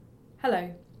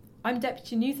Hello, I'm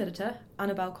Deputy News Editor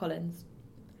Annabelle Collins.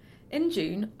 In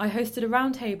June, I hosted a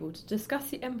roundtable to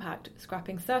discuss the impact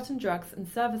scrapping certain drugs and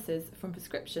services from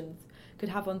prescriptions could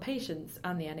have on patients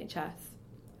and the NHS.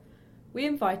 We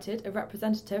invited a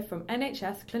representative from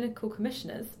NHS Clinical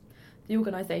Commissioners, the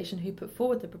organisation who put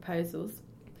forward the proposals,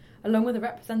 along with a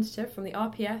representative from the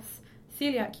RPS,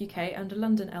 Celiac UK and a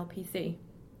London LPC.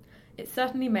 It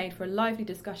certainly made for a lively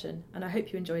discussion, and I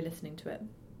hope you enjoy listening to it.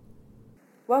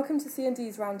 Welcome to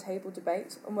C&D's roundtable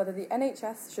debate on whether the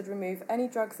NHS should remove any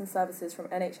drugs and services from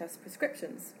NHS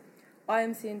prescriptions. I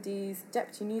am C&D's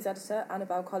Deputy News Editor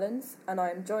Annabelle Collins, and I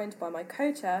am joined by my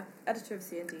co-chair, Editor of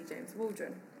C&D James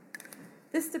Waldron.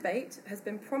 This debate has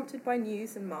been prompted by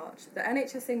news in March that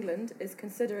NHS England is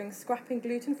considering scrapping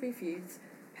gluten-free foods,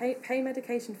 pain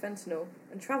medication fentanyl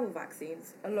and travel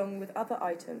vaccines, along with other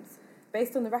items,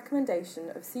 based on the recommendation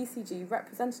of CCG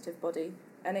representative body,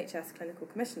 NHS Clinical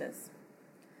Commissioners.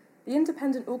 The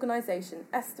independent organisation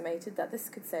estimated that this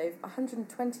could save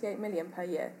 £128 million per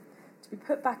year to be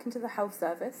put back into the health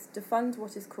service to fund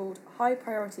what is called high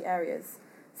priority areas,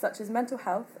 such as mental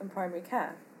health and primary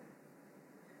care.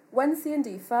 When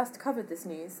C&D first covered this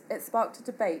news, it sparked a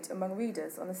debate among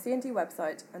readers on the C&D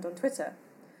website and on Twitter.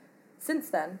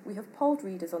 Since then, we have polled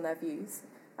readers on their views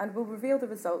and will reveal the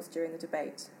results during the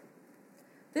debate.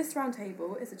 This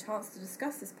roundtable is a chance to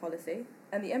discuss this policy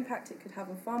and the impact it could have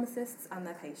on pharmacists and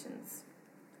their patients.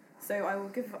 So I will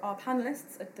give our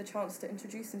panellists the chance to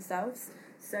introduce themselves.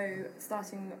 So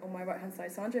starting on my right-hand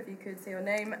side, Sandra, if you could say your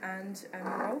name and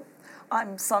your role.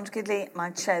 I'm Sandra Gidley, and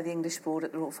I chair the English Board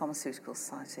at the Royal Pharmaceutical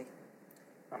Society.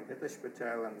 I'm Hitesh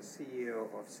Patel, I'm the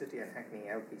CEO of City and Hackney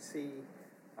LPC.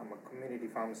 I'm a community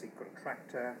pharmacy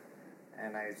contractor,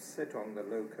 and I sit on the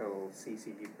local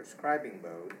CCG prescribing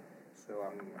board, so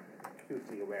I'm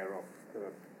acutely aware of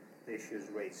the issues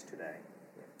raised today.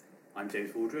 I'm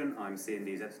James Waldron, I'm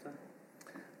C&D's editor.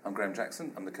 I'm Graham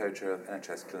Jackson, I'm the co-chair of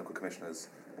NHS Clinical Commissioners,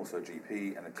 also a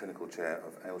GP and a clinical chair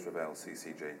of Aylesbury Vale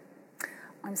CCG.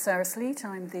 I'm Sarah Sleet,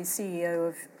 I'm the CEO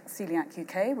of Celiac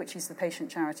UK, which is the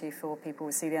patient charity for people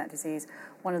with celiac disease,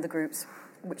 one of the groups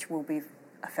which will be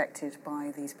affected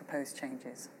by these proposed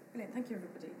changes. Brilliant, thank you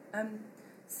everybody.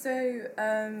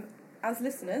 As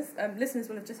listeners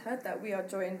will have just heard that we are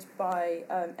joined by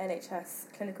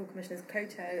NHS Clinical Commissioners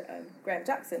co-chair Graham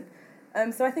Jackson.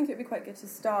 So I think it would be quite good to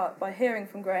start by hearing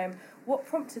from Graham what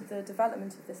prompted the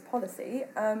development of this policy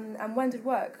and when did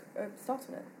work start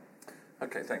on it?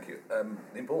 Okay, thank you.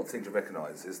 The important thing to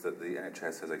recognise is that the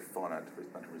NHS has a finite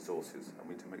amount of resources, and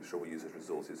we need to make sure we use those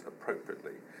resources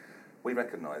appropriately. We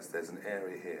recognise there's an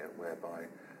area here whereby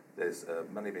there's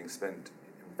money being spent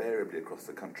invariably across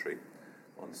the country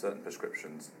on certain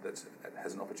prescriptions that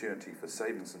has an opportunity for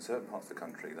savings in certain parts of the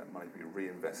country, that money to be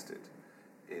reinvested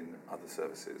in other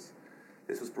services.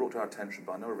 This was brought to our attention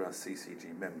by a number of our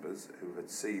CCG members who had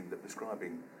seen that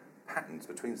prescribing patterns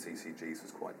between CCGs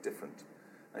was quite different.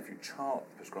 And if you chart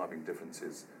prescribing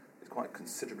differences, it's quite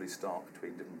considerably stark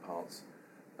between different parts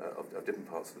of different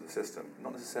parts of the system,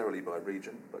 not necessarily by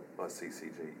region, but by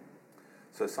CCG.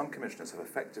 So some commissioners have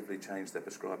effectively changed their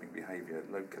prescribing behaviour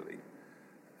locally,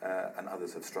 and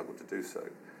others have struggled to do so.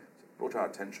 Brought to our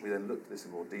attention, we then looked at this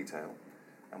in more detail,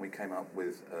 and we came up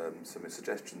with some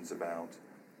suggestions about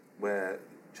where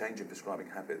changing prescribing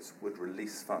habits would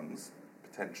release funds,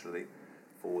 potentially,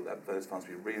 for those funds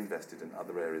to be reinvested in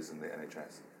other areas in the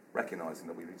NHS, recognising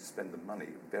that we need to spend the money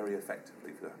very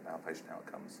effectively for our patient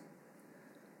outcomes.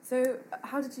 So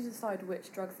how did you decide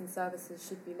which drugs and services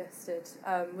should be listed?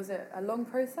 Was it a long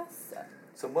process?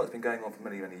 Some work's been going on for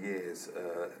many, many years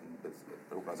with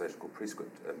an organisation called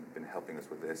Prescript been helping us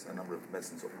with this, and a number of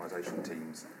medicines optimisation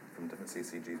teams from different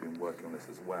CCGs have been working on this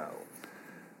as well.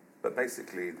 But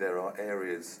basically, there are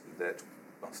areas that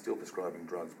are still prescribing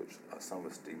drugs which some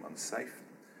of us deem unsafe.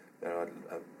 There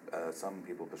are some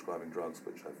people prescribing drugs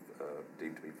which are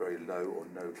deemed to be very low or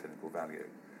no clinical value.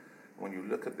 When you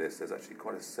look at this, there's actually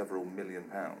quite several £million,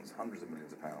 hundreds of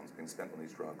millions of pounds being spent on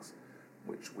these drugs,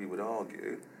 which we would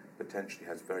argue potentially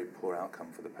has very poor outcome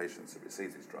for the patients that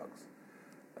receive these drugs.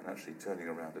 And actually turning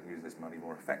around and using this money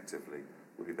more effectively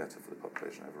would be better for the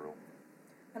population overall.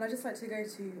 And I'd just like to go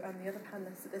to the other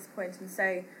panellists at this point and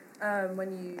say,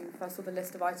 when you first saw the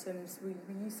list of items, were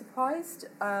you surprised?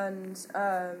 And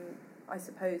I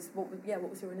suppose, what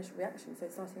was your initial reaction? So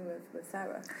starting with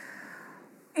Sarah.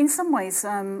 In some ways,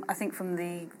 I think from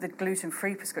the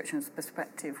gluten-free prescriptions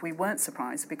perspective, we weren't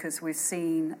surprised because we've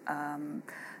seen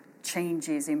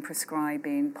changes in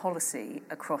prescribing policy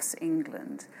across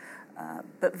England,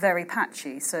 but very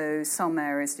patchy. So some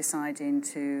areas deciding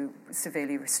to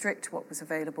severely restrict what was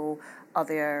available,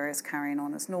 other areas carrying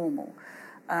on as normal.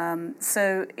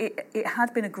 So it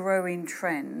had been a growing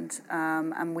trend,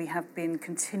 and we have been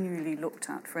continually looked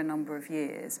at for a number of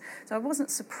years. So I wasn't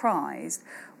surprised.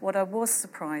 What I was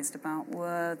surprised about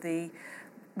was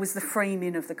the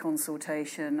framing of the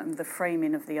consultation and the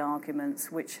framing of the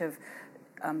arguments, which have,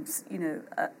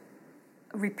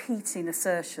 repeating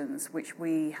assertions which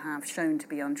we have shown to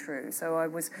be untrue. So I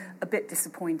was a bit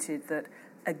disappointed that,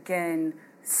 again,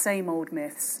 same old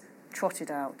myths trotted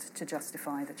out to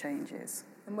justify the changes.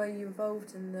 And were you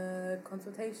involved in the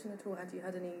consultation at all? Did you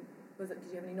have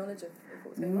any knowledge of what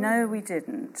was going on? No, we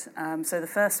didn't. So the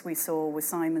first we saw was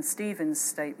Simon Stevens'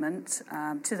 statement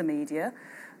to the media.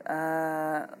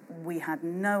 We had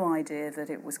no idea that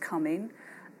it was coming,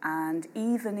 and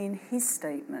even in his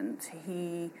statement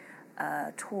he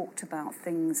talked about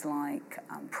things like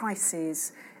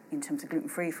prices in terms of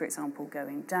gluten-free, for example,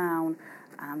 going down,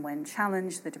 and when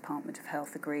challenged, the Department of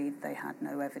Health agreed they had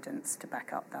no evidence to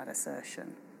back up that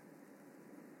assertion.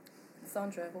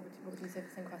 Sandra, what would you say for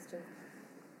the same question?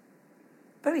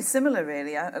 Very similar,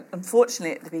 really.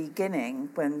 Unfortunately, at the beginning,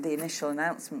 when the initial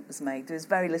announcement was made, there was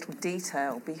very little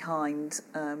detail behind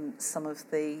some of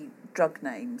the drug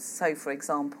names. So, for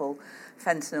example,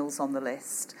 fentanyl's on the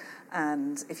list.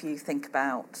 And if you think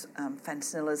about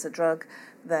fentanyl as a drug,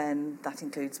 then that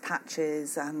includes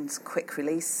patches and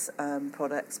quick-release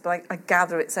products. But I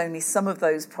gather it's only some of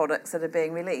those products that are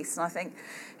being released. And I think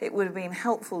it would have been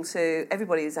helpful to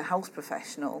everybody who's a health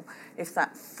professional if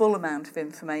that full amount of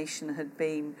information had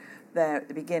been there at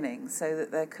the beginning, so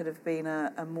that there could have been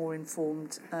a more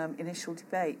informed initial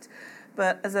debate.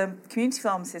 But as a community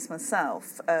pharmacist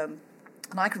myself,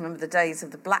 and I can remember the days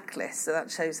of the blacklist, so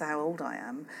that shows how old I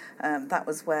am. That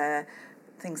was where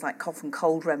things like cough and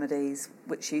cold remedies,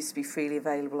 which used to be freely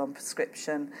available on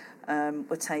prescription,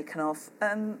 were taken off,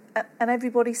 and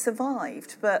everybody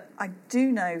survived. But I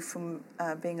do know from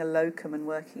being a locum and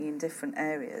working in different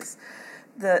areas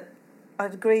that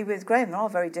I'd agree with Graham, there are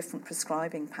very different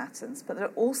prescribing patterns, but there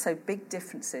are also big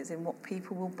differences in what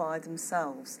people will buy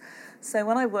themselves. So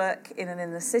when I work in an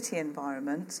inner-city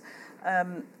environment,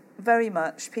 very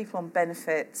much people on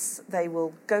benefits, they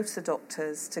will go to the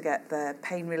doctors to get their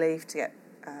pain relief, to get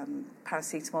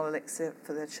paracetamol elixir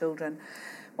for their children.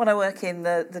 When I work in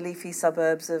the leafy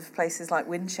suburbs of places like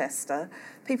Winchester,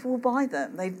 people will buy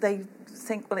them. They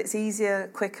think, well, it's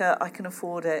easier, quicker, I can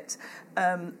afford it.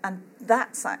 And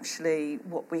that's actually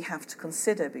what we have to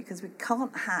consider, because we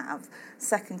can't have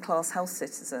second-class health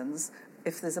citizens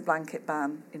if there's a blanket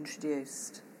ban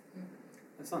introduced.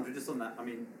 And Sandra, just on that, I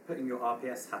mean, putting your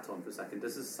RPS hat on for a second,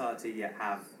 does the society yet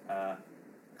have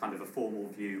kind of a formal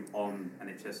view on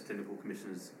NHS clinical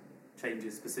commissioners'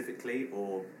 changes specifically,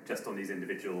 or just on these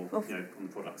individual, on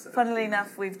the products? Funnily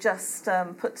enough, we've just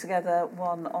put together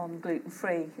one on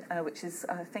gluten-free, which is,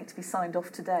 I think, to be signed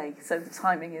off today, so the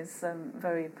timing is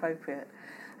very appropriate.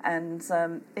 And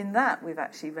in that, we've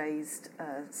actually raised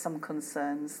some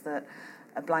concerns that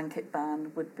a blanket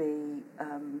ban would be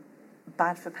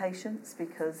bad for patients,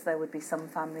 because there would be some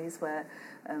families where,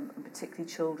 particularly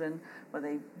children, where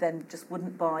they then just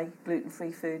wouldn't buy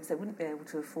gluten-free foods, they wouldn't be able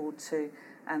to afford to,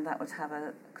 and that would have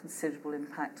a considerable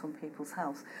impact on people's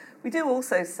health. We do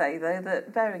also say, though,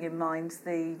 that bearing in mind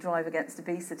the drive against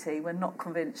obesity, we're not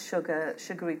convinced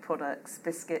sugary products,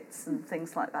 biscuits and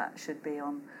things like that should be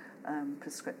on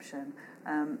prescription.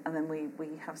 And then we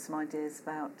have some ideas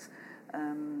about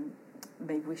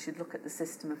maybe we should look at the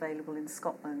system available in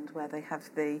Scotland, where they have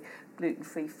the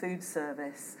gluten-free food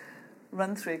service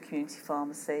run through a community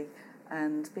pharmacy,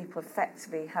 and people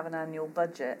effectively have an annual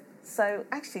budget. So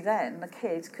actually then a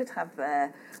kid could have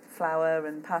their flour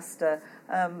and pasta,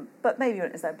 but maybe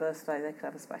when it's their birthday they could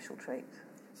have a special treat.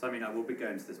 So I mean, I will be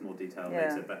going into this more detail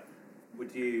later, but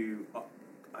would you,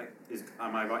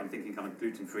 am I right in thinking kind of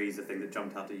gluten-free is the thing that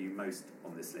jumped out at you most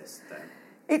on this list then?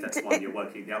 That's one you're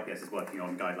working, the LPS is working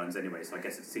on guidelines anyway, so I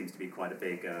guess it seems to be quite a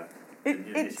big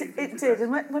issue. It did, and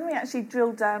when we actually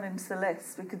drilled down into the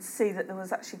list, we could see that there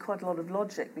was actually quite a lot of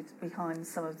logic behind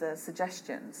some of the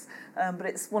suggestions. But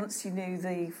it's once you knew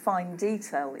the fine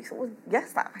detail, you thought, well,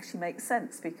 yes, that actually makes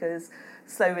sense, because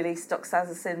slow-release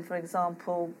doxazocin, for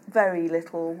example, very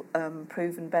little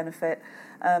proven benefit,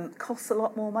 costs a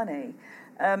lot more money.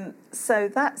 So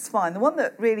that's fine. The one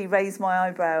that really raised my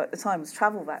eyebrow at the time was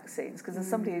travel vaccines, because as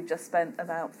somebody who just spent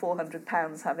about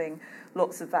 £400 having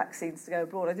lots of vaccines to go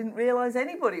abroad, I didn't realise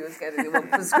anybody was getting them on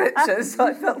prescription, so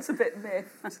I felt a bit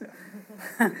miffed.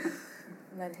 And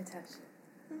then Hitesh.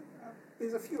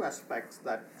 There's a few aspects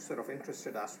that sort of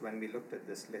interested us when we looked at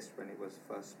this list when it was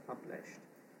first published.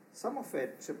 Some of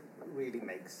it really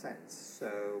makes sense.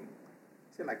 So,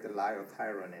 say like the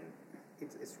liothyronine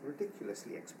it's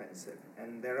ridiculously expensive,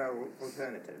 and there are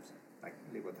alternatives like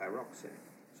levothyroxine.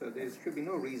 So there should be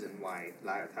no reason why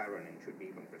liothyronine should be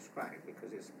even prescribed,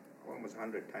 because it's almost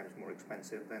 100 times more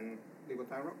expensive than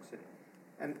levothyroxine.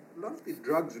 And a lot of the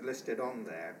drugs listed on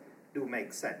there do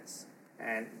make sense.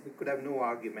 And we could have no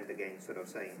argument against sort of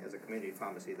saying as a community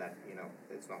pharmacy that,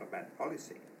 it's not a bad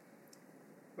policy.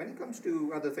 When it comes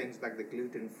to other things like the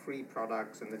gluten-free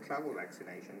products and the travel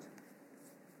vaccinations,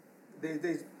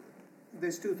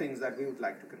 there's two things that we would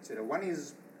like to consider. One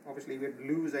is, obviously, we'd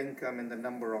lose income in the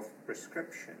number of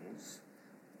prescriptions,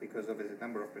 because of the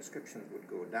number of prescriptions would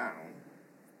go down,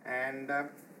 and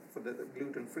for the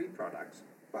gluten-free products.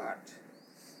 But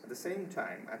at the same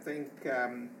time, I think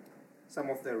some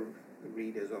of the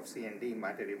readers of CND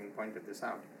might have even pointed this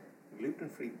out.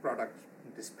 Gluten-free product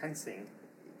dispensing,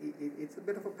 it's a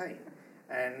bit of a pain.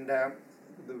 And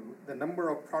the number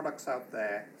of products out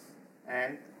there,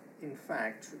 and in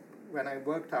fact, when I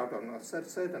worked out on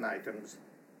certain items,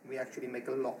 we actually make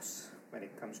a loss when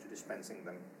it comes to dispensing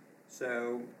them.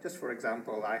 So, just for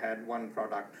example, I had one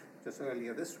product just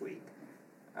earlier this week.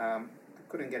 I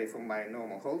couldn't get it from my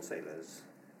normal wholesalers,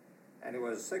 and it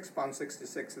was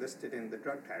 £6.66 listed in the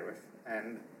drug tariff,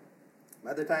 and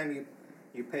by the time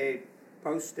you paid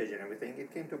postage and everything,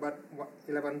 it came to about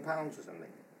 £11 or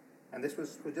something. And this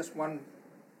was for just one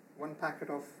packet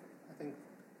of, I think,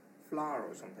 flour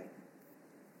or something.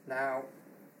 Now,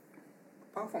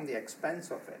 apart from the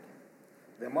expense of it,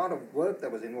 the amount of work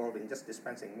that was involved in just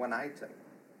dispensing one item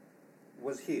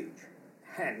was huge.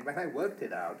 And when I worked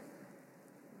it out,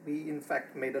 we in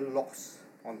fact made a loss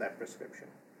on that prescription.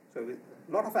 So with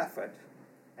a lot of effort,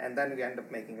 and then we end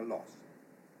up making a loss.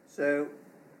 So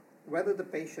whether the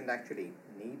patient actually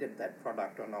needed that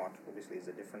product or not, obviously is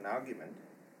a different argument.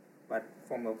 But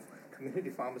from a community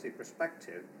pharmacy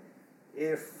perspective,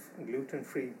 if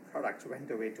gluten-free products went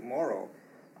away tomorrow,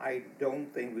 I don't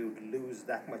think we would lose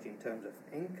that much in terms of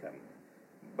income.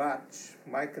 But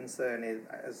my concern is,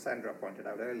 as Sandra pointed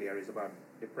out earlier, is about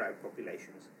deprived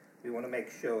populations. We want to make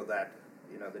sure that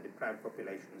the deprived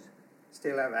populations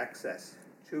still have access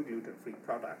to gluten-free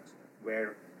products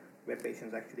where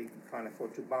patients actually can't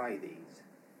afford to buy these.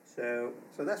 So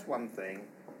that's one thing.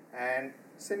 And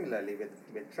similarly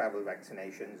with travel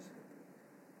vaccinations,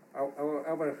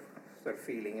 our sort of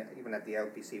feeling, even at the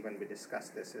LPC when we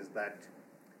discussed this, is that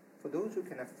for those who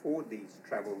can afford these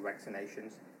travel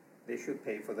vaccinations, they should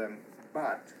pay for them,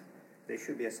 but there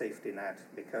should be a safety net,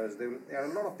 because there are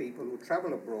a lot of people who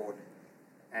travel abroad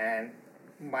and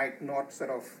might not sort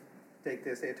of take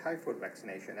their, say, typhoid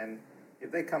vaccination, and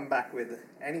if they come back with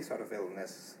any sort of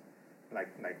illness like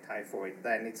typhoid,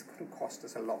 then it's going to cost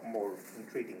us a lot more in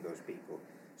treating those people.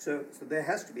 So there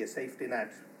has to be a safety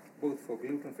net both for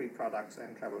gluten-free products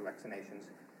and travel vaccinations.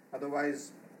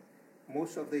 Otherwise,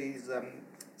 most of these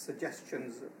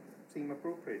suggestions seem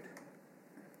appropriate.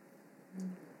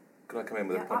 Can I come in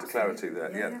with a point of clarity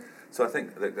there? Yeah. So I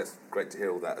think that's great to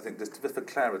hear all that. I think just for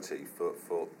clarity,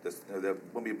 for this,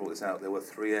 when we brought this out, there were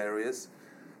 3 areas.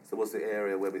 So there was the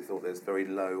area where we thought there's very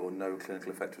low or no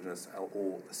clinical effectiveness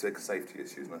or safety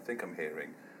issues, and I think I'm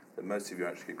hearing that most of you are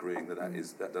actually agreeing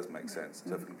that does make sense.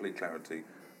 So for complete clarity,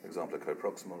 for example, a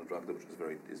coproximol, a drug which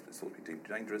is thought to be deemed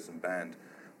dangerous and banned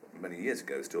many years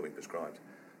ago, is still being prescribed.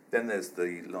 Then there's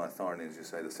the liothyronine, as you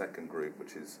say, the second group,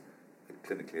 which is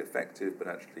clinically effective, but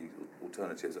actually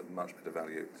alternatives at much better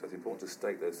value. So it's important to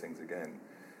state those things again.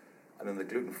 And then the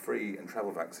gluten-free and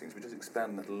travel vaccines, we just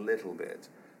expand that a little bit.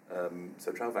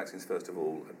 So travel vaccines, first of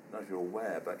all, I don't know if you're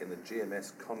aware, but in the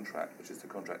GMS contract, which is the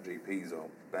contract GPs are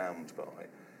bound by,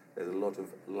 there's a lot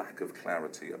of lack of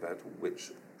clarity about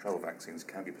which travel vaccines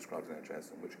can be prescribed in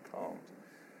NHS and which can't.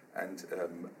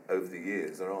 And over the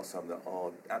years, there are some that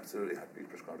are absolutely have to be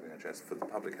prescribed in NHS for the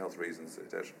public health reasons that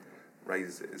Hitesh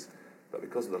raises. But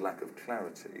because of the lack of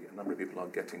clarity, a number of people are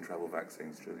getting travel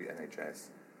vaccines through the NHS,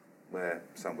 where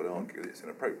some would argue it's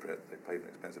inappropriate. They paid an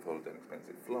expensive holiday, an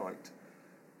expensive flight.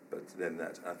 But then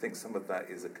I think some of that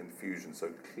is a confusion. So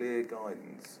clear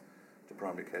guidance to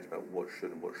primary care about what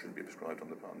should and what shouldn't be prescribed on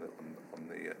the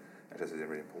NHS is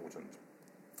very important.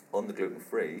 On the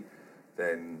gluten-free,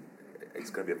 then it's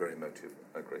going to be a very emotive.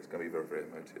 I agree. It's going to be very, very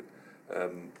emotive.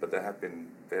 But there have been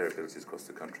variabilities across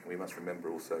the country. We must remember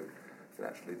also that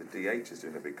actually the DH is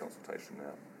doing a big consultation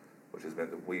now, which has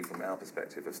meant that we, from our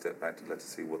perspective, have stepped back to let us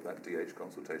see what that DH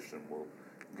consultation will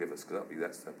give us, because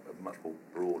that's a much more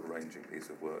broad-ranging piece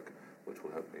of work, which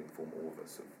will hopefully inform all of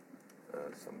us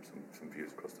of some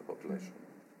views across the population.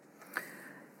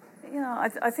 Yeah,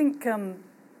 I think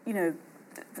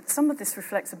some of this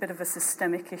reflects a bit of a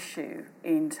systemic issue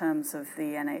in terms of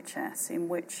the NHS, in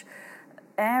which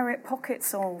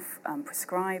pockets of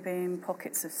prescribing,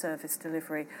 pockets of service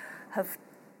delivery have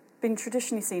been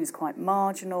traditionally seen as quite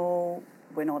marginal.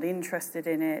 We're not interested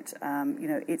in it.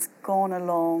 It's gone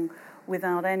along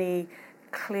without any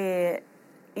clear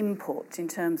input in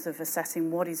terms of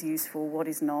assessing what is useful, what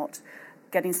is not,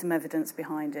 getting some evidence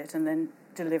behind it, and then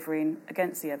delivering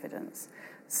against the evidence.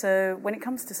 So when it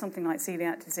comes to something like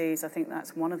celiac disease, I think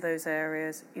that's one of those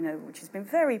areas, which has been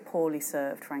very poorly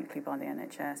served, frankly, by the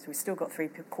NHS. We've still got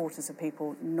 3/4 of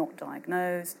people not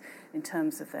diagnosed. In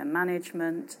terms of their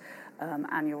management,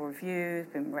 annual review has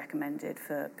been recommended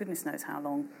for goodness knows how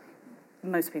long.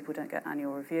 Most people don't get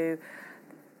annual review.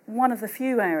 One of the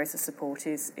few areas of support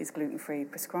is gluten-free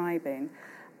prescribing.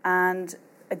 And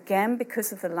again,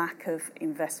 because of the lack of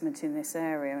investment in this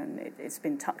area, and it's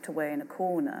been tucked away in a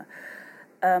corner,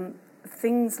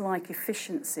 things like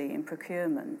efficiency in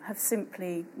procurement have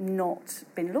simply not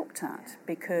been looked at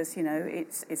because,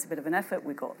 it's a bit of an effort.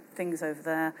 We've got things over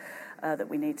there that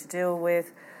we need to deal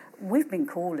with. We've been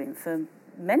calling for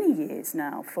many years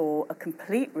now for a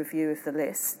complete review of the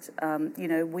list.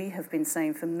 We have been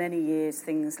saying for many years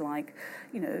things like,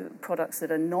 products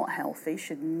that are not healthy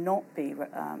should not be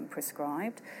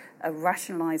prescribed, a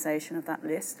rationalisation of that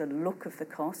list, a look of the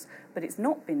costs, but it's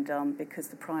not been done because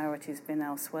the priority has been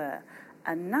elsewhere.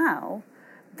 And now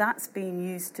that's being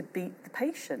used to beat the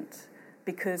patient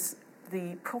because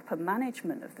the proper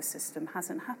management of the system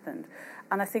hasn't happened.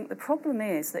 And I think the problem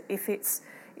is that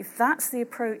if that's the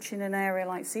approach in an area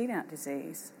like celiac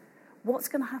disease, what's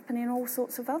going to happen in all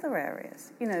sorts of other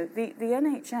areas? The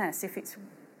NHS, if it's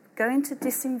going to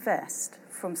disinvest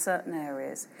from certain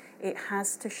areas, it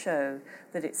has to show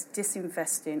that it's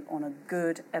disinvesting on a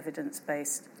good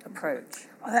evidence-based approach.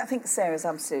 I think Sarah's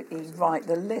absolutely right.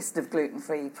 The list of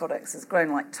gluten-free products has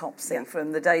grown like Topsy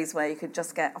from the days where you could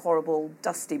just get horrible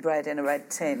dusty bread in a red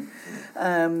tin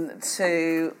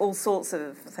to all sorts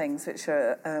of things which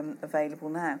are available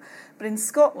now. But in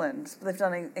Scotland, they've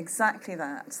done exactly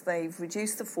that. They've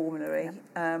reduced the formulary.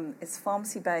 It's a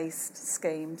pharmacy-based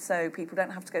scheme, so people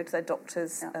don't have to go to their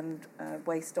doctors and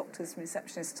waste doctors'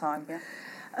 receptionist time.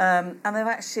 And they've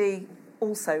actually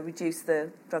also reduce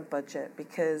the drug budget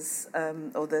because,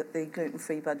 or the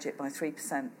gluten-free budget by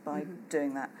 3% by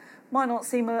doing that. Might not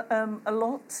seem a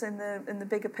lot in the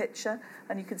bigger picture,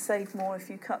 and you could save more if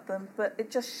you cut them, but it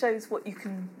just shows what you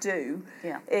can do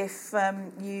if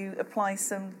you apply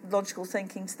some logical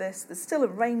thinking to this. There's still a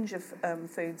range of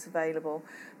foods available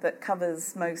that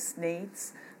covers most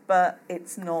needs, but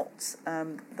it's not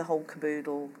the whole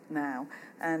caboodle now.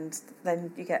 And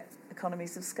then you get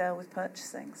economies of scale with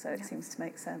purchasing, so it seems to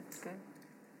make sense. Okay.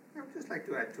 I would just like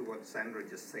to add to what Sandra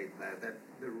just said there, that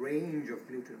the range of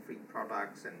gluten-free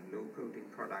products and low-protein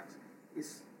products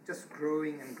is just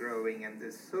growing and growing, and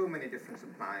there's so many different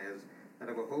suppliers that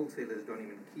our wholesalers don't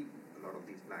even keep a lot of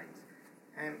these lines.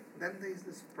 And then there's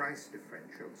this price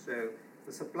differential. So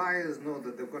the suppliers know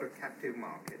that they've got a captive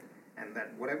market, and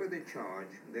that whatever they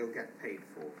charge, they'll get paid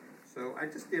for. So I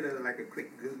just did a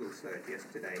quick Google search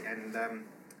yesterday, and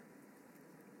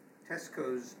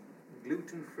Tesco's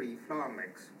gluten-free flour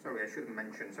mix. Sorry, I shouldn't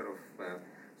mention sort of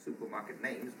supermarket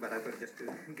names, but I thought just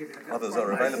to give it a others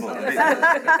are available.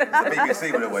 The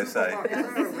BBC would always say.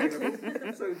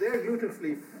 So their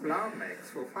gluten-free flour mix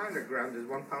for 500 grams is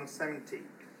 £1.70,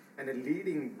 and a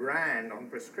leading brand on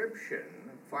prescription,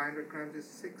 500 grams is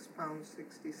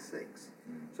 £6.66.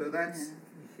 So that's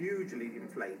hugely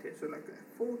inflated. So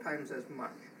 4 times as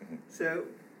much. So.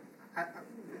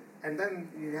 And then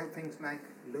you have things like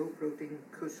low-protein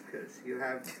couscous. You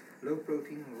have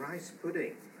low-protein rice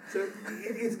pudding. So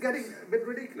it's getting a bit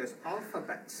ridiculous.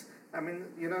 Alphabets. I mean,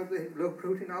 the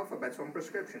low-protein alphabets on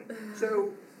prescription.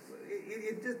 So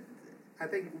it just, I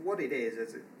think what it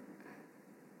is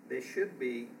there should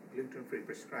be gluten-free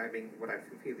prescribing. What I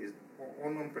feel is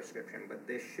on prescription, but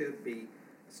there should be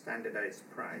a standardized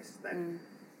price that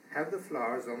have the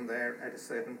flours on there at a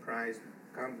certain price.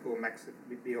 Can't go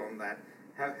beyond that.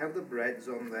 Have the breads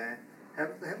on there,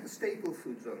 have the staple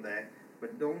foods on there,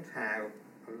 but don't have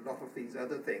a lot of these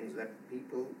other things that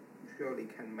people surely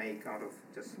can make out of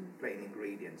just plain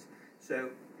ingredients. So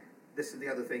this is the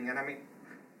other thing, and I mean,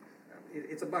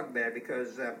 it's a bugbear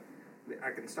because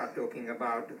I can start talking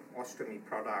about ostomy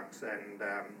products and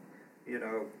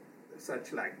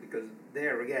such like, because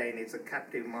there again it's a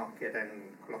captive market and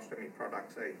colostomy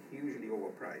products are hugely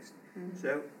overpriced.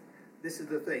 So this is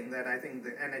the thing that I think the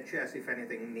NHS, if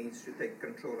anything, needs to take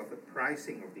control of the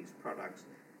pricing of these products,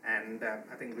 and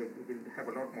I think we'll have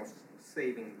a lot more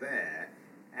saving there,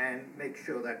 and make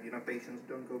sure that patients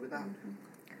don't go without.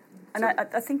 And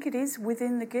I think it is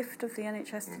within the gift of the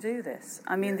NHS to do this.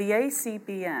 I mean, the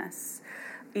ACBS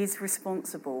is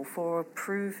responsible for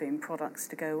approving products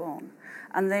to go on,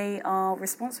 and they are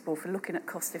responsible for looking at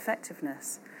cost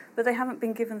effectiveness. But they haven't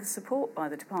been given the support by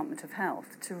the Department of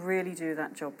Health to really do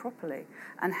that job properly,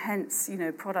 and hence,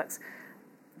 products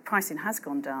pricing has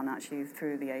gone down actually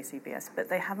through the ACBS, but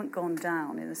they haven't gone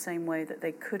down in the same way that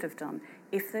they could have done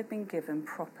if they'd been given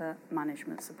proper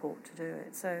management support to do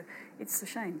it. So it's a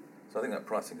shame. So I think that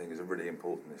pricing thing is a really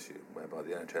important issue, whereby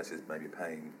the NHS is maybe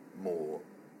paying more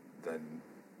than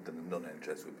the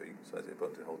non-NHS would be, so it's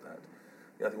important to hold that.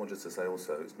 The other thing I wanted to say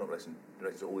also, it's not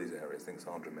related to all these areas. I think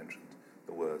Sandra mentioned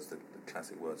the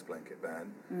classic words, blanket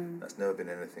ban. That's never been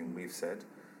anything we've said.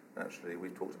 Actually,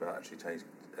 we've talked about taking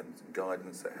some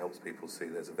guidance that helps people see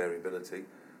there's a variability,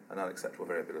 an unacceptable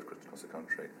variability across the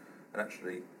country. And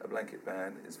actually, a blanket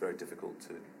ban is very difficult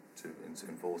to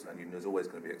enforce, and there's always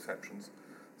going to be exceptions.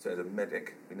 So as a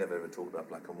medic, we never ever talk about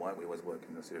black and white. We always work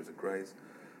in a series of greys.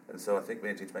 And so I think we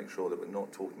need to make sure that we're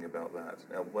not talking about that.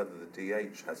 Now, whether the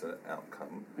DH has an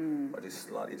outcome might be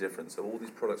slightly different. So all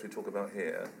these products we talk about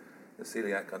here, the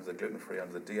celiac under the gluten-free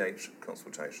under the DH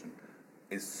consultation,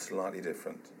 is slightly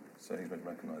different. So you need to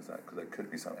recognise that, because there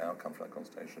could be some outcome for that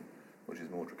consultation which is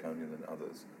more draconian than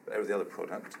others. But every other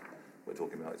product we're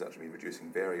talking about is actually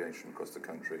reducing variation across the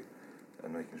country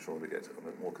and making sure we get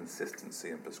a more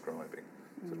consistency in prescribing.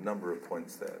 So a number of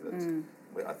points there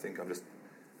that I think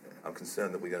I'm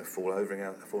concerned that we're going to fall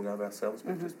over ourselves,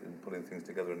 but just in putting things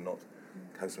together and not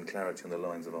have some clarity on the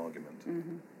lines of argument.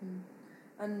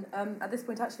 And at this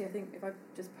point, actually, I think if I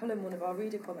just pull in one of our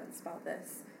reader comments about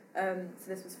this, so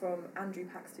this was from Andrew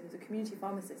Paxton, who's a community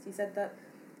pharmacist. He said that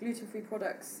gluten-free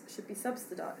products should be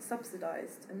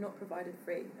subsidised and not provided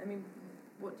free. I mean,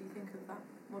 what do you think of that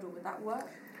model? Would that work?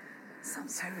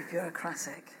 Sounds so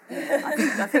bureaucratic.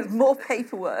 I think more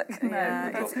paperwork.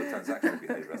 That's the transactional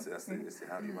behaviour. That's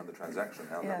how do you run the transaction?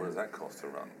 What does that cost to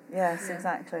run? Yes,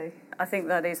 exactly. I think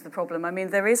that is the problem. I mean,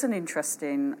 there is an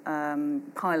interesting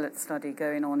pilot study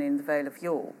going on in the Vale of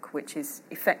York, which is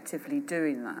effectively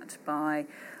doing that by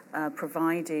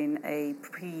providing a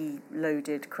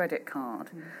pre-loaded credit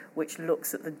card, which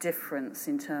looks at the difference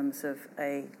in terms of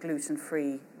a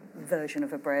gluten-free version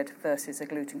of a bread versus a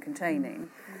gluten-containing,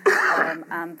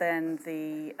 and then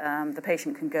the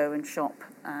patient can go and shop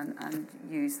and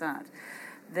use that.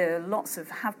 There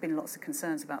have been lots of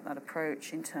concerns about that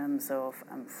approach in terms of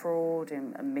fraud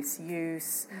and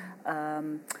misuse,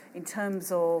 in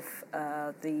terms of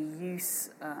the use,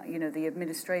 the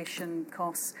administration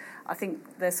costs. I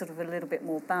think there's sort of a little bit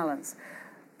more balance.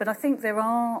 But I think there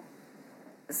are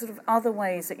sort of other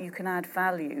ways that you can add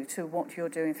value to what you're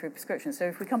doing through prescription. So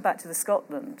if we come back to the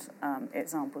Scotland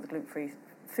example, the gluten-free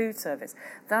food service,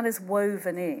 that is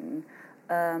woven in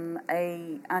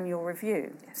a annual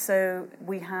review. So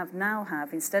we now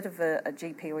have, instead of a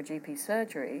GP or a GP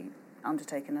surgery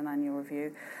undertaking an annual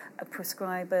review, a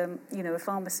prescriber, a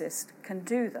pharmacist can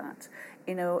do that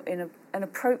in an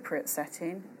appropriate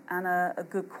setting and a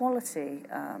good quality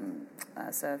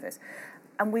service.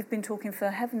 And we've been talking for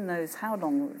heaven knows how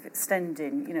long of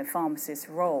extending, pharmacists'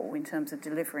 role in terms of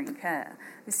delivering care.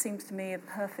 This seems to me a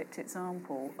perfect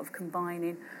example of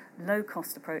combining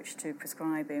low-cost approach to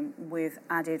prescribing with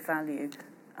added value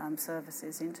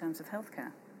services in terms of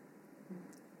healthcare.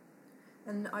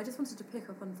 And I just wanted to pick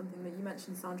up on something that you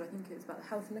mentioned, Sandra. I think it was about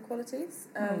health inequalities.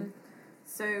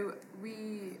 So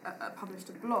we published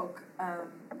a blog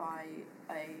by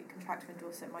a contractor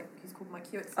endorser, Mike. He's called Mike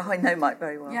Hewitt. Oh, I know Mike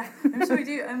very well. Yeah, I'm sure you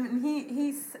do. And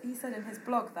he said in his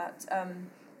blog that, and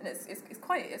it's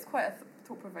quite a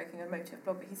thought-provoking, emotive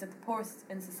blog. But he said the poorest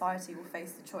in society will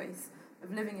face the choice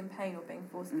of living in pain or being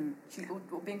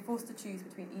forced to choose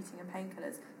between eating and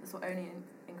painkillers. This will only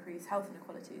increase health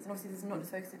inequalities. And obviously, this is not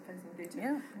just focusing on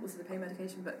gluten, also the pain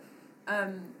medication, but.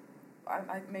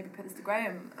 I maybe put this to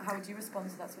Graham. How would you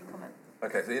respond to that sort of comment?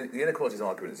 Okay, so the inequalities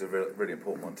argument is a really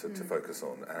important one to focus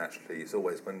on, and actually it's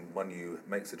always, when you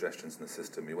make suggestions in the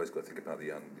system, you always got to think about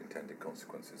the unintended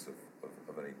consequences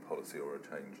of any policy or a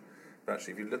change. But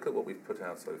actually, if you look at what we've put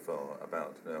out so far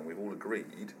about, we've all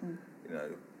agreed,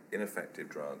 ineffective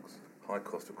drugs, high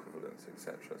cost equivalents,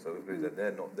 etc. So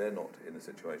they're not in a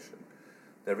situation.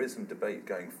 There is some debate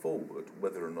going forward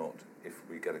whether or not, if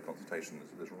we get a consultation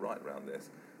that's right around this,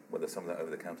 whether some of that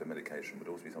over-the-counter medication would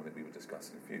also be something we would discuss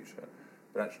in the future.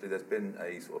 But actually there's been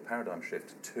a sort of paradigm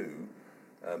shift to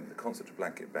the concept of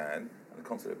blanket ban and the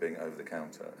concept of being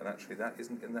over-the-counter. And actually that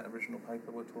isn't in that original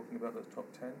paper we're talking about, the top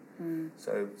 10.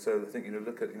 So I think,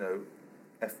 look at,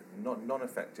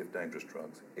 non-effective dangerous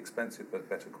drugs, expensive but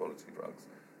better quality drugs,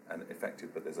 and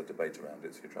effective but there's a debate around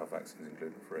it, so you try vaccines and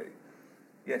gluten-free.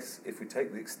 Yes, if we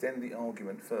extend the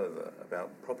argument further about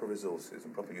proper resources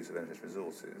and proper use of NHS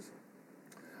resources,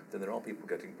 then there are people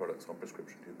getting products on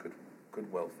prescription who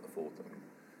could well afford them.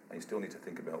 And you still need to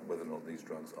think about whether or not these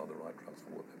drugs are the right drugs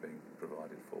for what they're being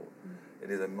provided for. It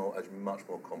is a much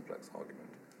more complex argument.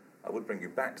 I would bring you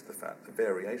back to the fact that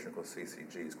variation across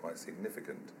CCG is quite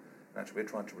significant. And actually, we're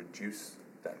trying to reduce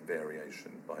that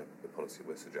variation by the policy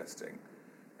we're suggesting,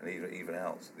 and even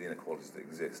out the inequalities that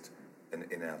exist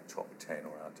in our top 10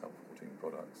 or our top 14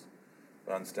 products.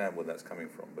 But I understand where that's coming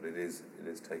from, but it is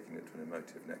taking it to an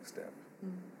emotive next step.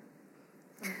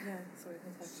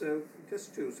 So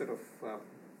just to sort of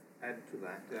add to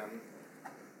that,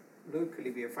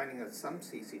 locally we are finding that some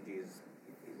CCGs,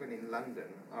 even in London,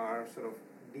 are sort of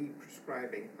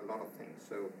de-prescribing a lot of things.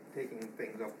 So taking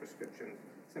things off prescription,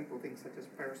 simple things such as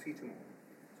paracetamol.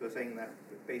 So saying that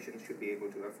the patients should be able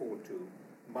to afford to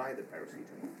buy the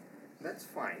paracetamol. That's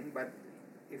fine, but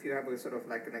if you have a sort of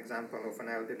like an example of an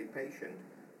elderly patient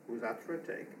who's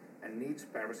arthritic and needs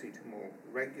paracetamol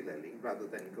regularly rather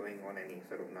than going on any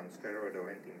sort of non-steroid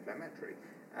or anti-inflammatory,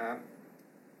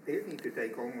 they need to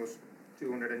take almost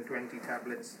 220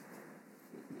 tablets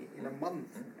in a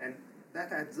month, and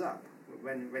that adds up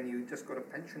when you just got a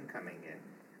pension coming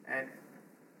in.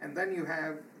 And then you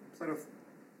have sort of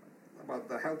about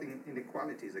the health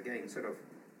inequalities again, sort of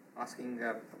asking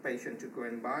a patient to go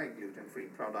and buy gluten-free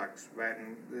products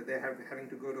when they're having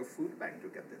to go to a food bank to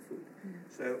get their food.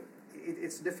 So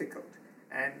it's difficult.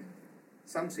 And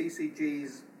some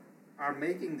CCGs are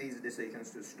making these decisions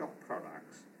to stop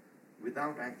products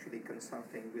without actually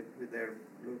consulting with their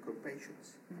local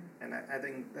patients. And I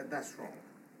think that's wrong.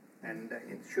 And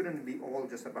it shouldn't be all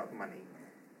just about money.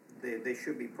 There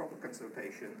should be proper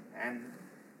consultation and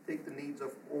take the needs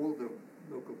of all the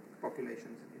local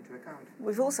populations into account.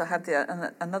 We've also had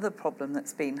another problem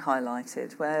that's been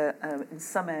highlighted where in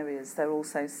some areas they're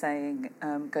also saying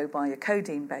go buy your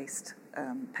codeine-based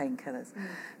painkillers.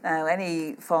 Now,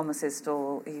 any pharmacist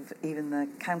or even the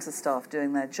counter staff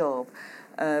doing their job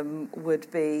would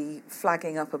be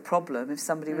flagging up a problem if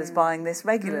somebody was buying this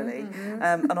regularly.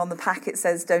 And on the pack it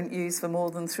says don't use for more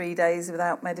than 3 days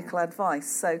without medical advice.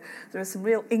 So there are some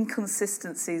real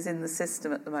inconsistencies in the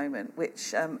system at the moment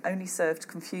which only serve to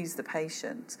confuse the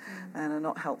patient and are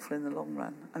not helpful in the long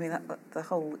run. I mean, the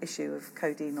whole issue of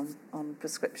codeine on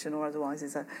prescription or otherwise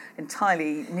is an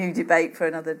entirely new debate for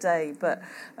another day, but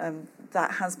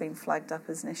that has been flagged up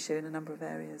as an issue in a number of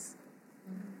areas.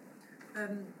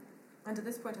 And at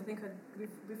this point, I think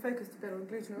we've focused a bit on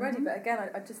gluten already, but again,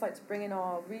 I'd just like to bring in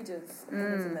our readers'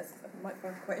 opinions on this. I might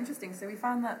find it quite interesting. So we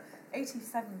found that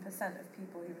 87% of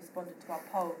people who responded to our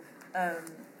poll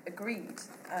agreed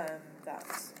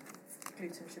that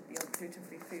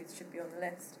gluten-free foods should be on the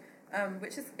list,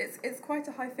 which is it's quite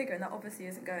a high figure, and that obviously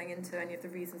isn't going into any of the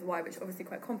reasons why, which are obviously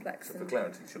quite complex. So for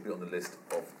clarity, it should be on the list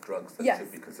of drugs that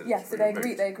should be considered. Yes, so they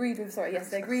agreed with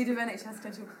NHS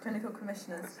clinical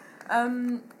commissioners.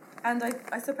 And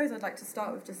I suppose I'd like to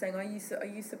start with just saying, are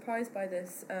you surprised by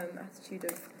this attitude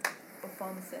of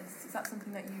pharmacists? Is that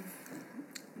something that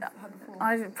you've had before?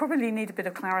 I probably need a bit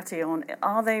of clarity on,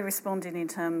 are they responding in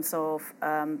terms of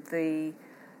the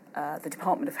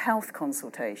Department of Health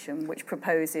consultation, which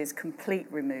proposes complete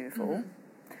removal,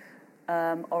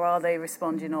 or are they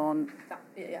responding on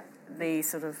the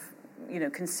sort of,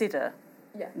 consider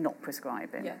not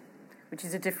prescribing, which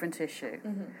is a different issue.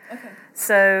 Okay.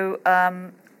 So...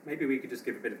 maybe we could just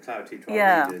give a bit of clarity to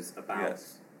our readers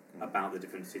about the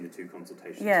difference between the two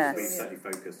consultations. Yes. We've certainly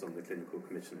focused on the clinical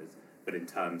commissioners, but in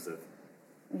terms of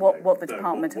what the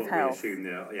Department of Health... we assume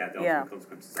the ultimate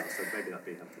consequences are, so maybe that'd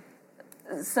be helpful.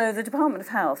 So the Department of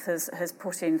Health has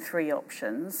put in 3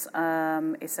 options,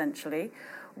 essentially.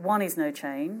 One is no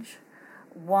change.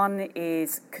 One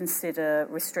is consider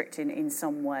restricting in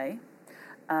some way.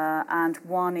 And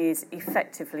one is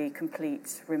effectively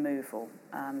complete removal,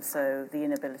 so the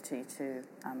inability to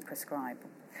prescribe.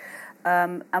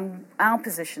 And our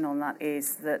position on that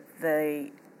is that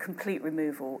the complete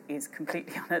removal is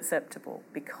completely unacceptable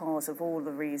because of all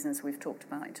the reasons we've talked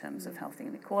about in terms of health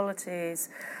inequalities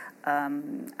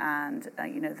and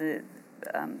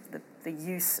the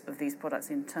use of these products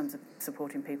in terms of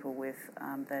supporting people with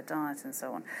their diet and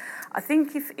so on. I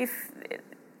think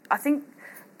I think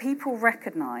people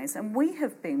recognise, and we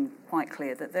have been quite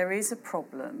clear, that there is a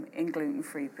problem in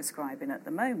gluten-free prescribing at the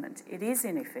moment. It is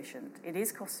inefficient. It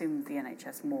is costing the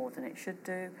NHS more than it should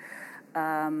do,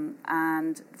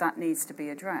 and that needs to be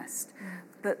addressed.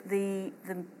 But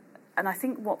and I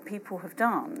think what people have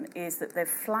done is that they've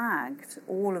flagged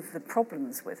all of the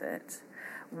problems with it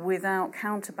without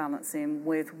counterbalancing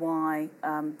with why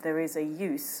there is a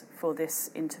use for this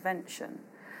intervention.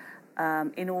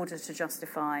 In order to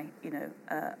justify,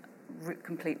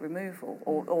 complete removal,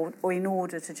 or in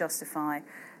order to justify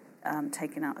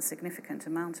taking out a significant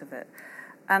amount of it.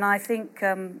 And I think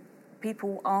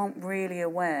people aren't really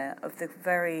aware of the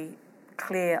very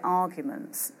clear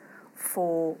arguments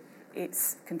for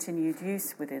its continued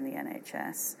use within the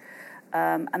NHS.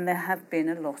 And there have been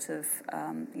a lot of,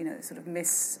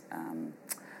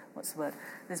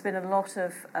 There's been a lot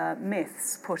of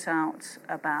myths put out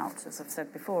about, as I've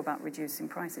said before, about reducing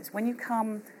prices. When you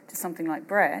come to something like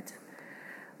bread,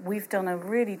 we've done a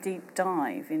really deep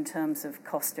dive in terms of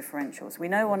cost differentials. We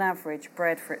know on average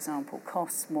bread, for example,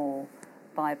 costs more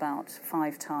by about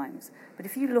 5 times. But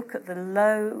if you look at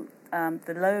the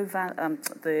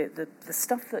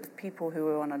stuff that people who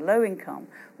are on a low income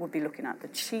would be looking at, the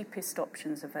cheapest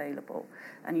options available,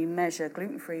 and you measure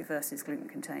gluten-free versus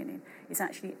gluten-containing, it's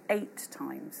actually 8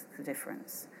 times the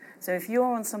difference. So if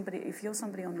you're somebody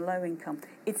on low income,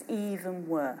 it's even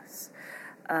worse.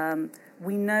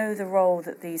 We know the role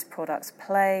that these products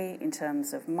play in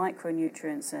terms of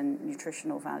micronutrients and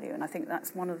nutritional value, and I think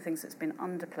that's one of the things that's been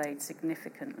underplayed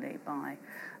significantly by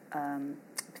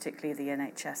particularly the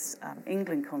NHS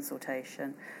England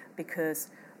consultation, because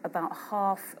about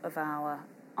half of our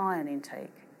iron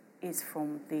intake is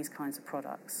from these kinds of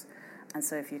products. And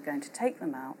so if you're going to take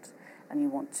them out and you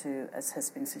want to, as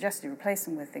has been suggested, replace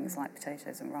them with things like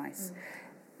potatoes and rice,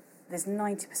 there's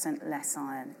 90% less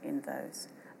iron in those.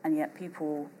 And yet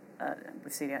people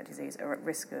with celiac disease are at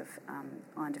risk of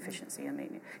iron deficiency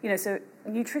anemia. So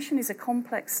nutrition is a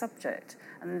complex subject,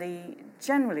 and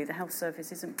generally the health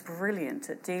service isn't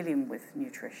brilliant at dealing with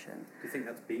nutrition. Do you think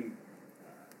that's been?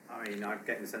 I'm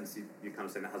getting the sense you're kind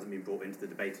of saying that hasn't been brought into the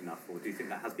debate enough, or do you think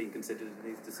that has been considered in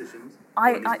these decisions?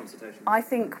 I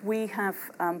think we have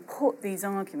put these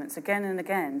arguments again and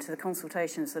again to the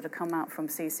consultations that have come out from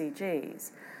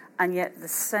CCGs, and yet the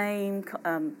same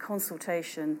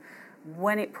consultation,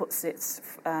 when it puts its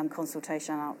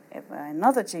consultation out by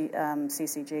another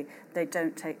CCG, they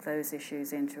don't take those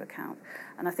issues into account.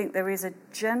 And I think there is a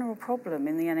general problem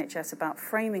in the NHS about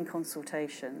framing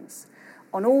consultations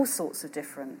on all sorts of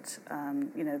different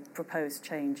proposed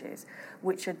changes,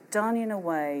 which are done in a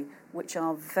way which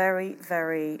are very,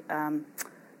 very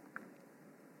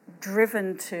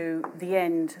driven to the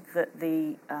end that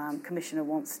the Commissioner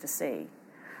wants to see.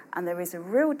 And there is a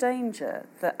real danger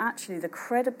that actually the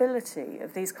credibility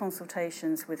of these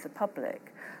consultations with the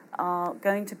public are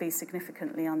going to be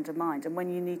significantly undermined. And when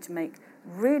you need to make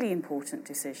really important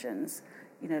decisions,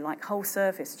 like whole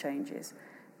service changes,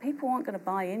 people aren't going to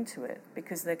buy into it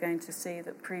because they're going to see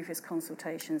that previous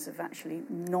consultations have actually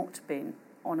not been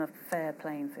on a fair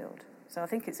playing field. So I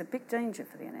think it's a big danger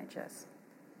for the NHS.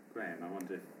 Graham, I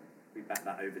wonder if we back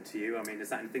that over to you. I mean, is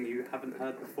that anything you haven't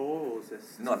heard before, or is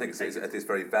this? No, I think it's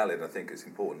very valid. I think it's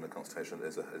important in the consultation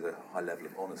that there's a high level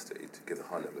of honesty to give a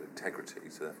high level of integrity.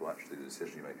 So therefore, actually, the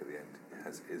decision you make at the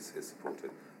end is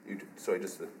supported.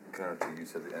 Just for clarity, you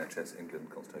said the NHS England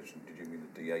consultation. Did you mean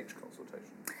the DH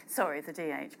consultation? Sorry, the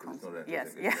DH consultation.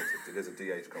 Yes, There's a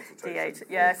DH consultation. DH,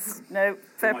 yes. No,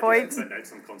 fair point.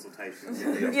 Notes on consultations.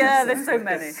 Yeah, there's so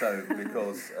many. So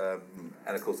because,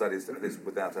 and of course that is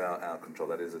without our control.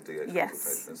 That is a DH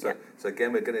consultation. So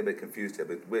again, we're getting a bit confused here.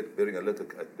 But we're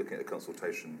looking at a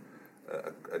consultation.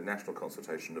 A national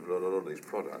consultation of a lot of these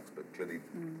products, but clearly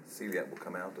celiac will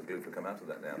come out, the gluten will come out of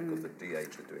that now because the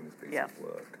DH are doing this piece of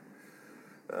work,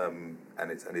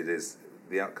 and it is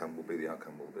the outcome will be the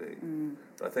outcome will be.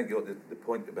 But I think the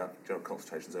point about general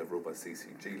consultations overall by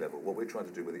CCG level, what we're trying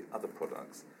to do with the other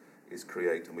products is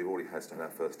create, and we've already had our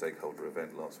first stakeholder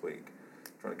event last week,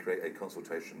 trying to create a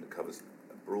consultation that covers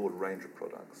a broad range of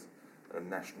products at a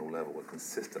national level, a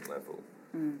consistent level,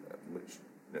 which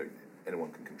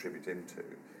anyone can contribute into,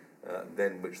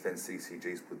 which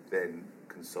CCGs would then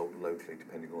consult locally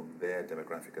depending on their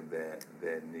demographic and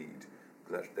their need,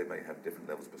 because actually they may have different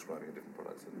levels of prescribing of different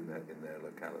products in their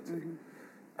locality.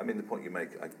 I mean, the point you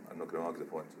make, I'm not going to argue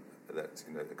the point that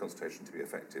the consultation to be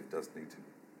effective does need to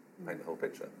paint the whole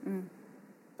picture.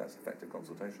 That's effective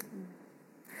consultation.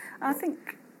 I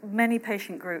think many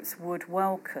patient groups would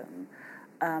welcome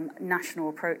national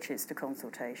approaches to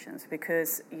consultations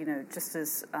because, just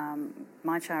as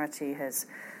my charity has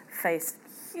faced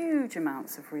huge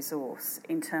amounts of resource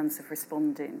in terms of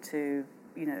responding to,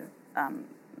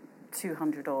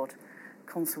 200-odd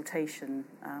consultation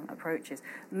approaches,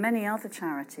 many other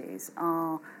charities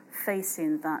are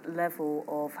facing that level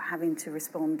of having to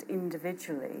respond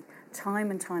individually time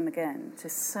and time again to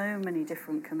so many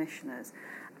different commissioners.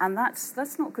 And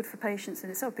that's not good for patients in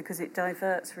itself because it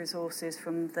diverts resources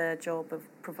from their job of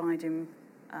providing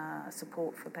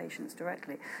support for patients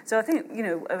directly. So I think,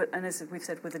 and as we've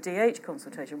said with the DH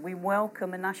consultation, we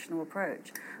welcome a national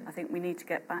approach. I think we need to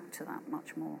get back to that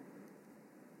much more.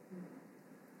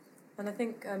 And I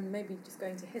think maybe just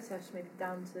going to Hitesh, maybe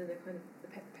down to the kind of the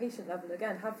patient level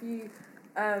again. Have you,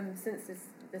 since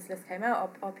this list came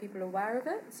out, are people aware of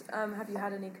it? Have you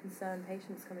had any concerned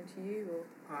patients coming to you? Or?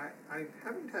 I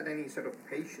haven't had any sort of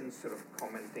patients sort of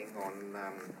commenting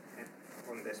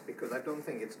on this, because I don't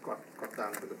think it's got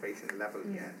down to the patient level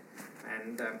yet.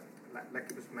 And like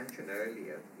it was mentioned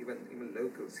earlier, even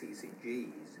local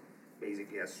CCGs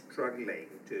basically are struggling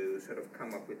to sort of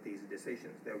come up with these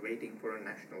decisions. They're waiting for a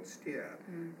national steer.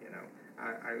 You know,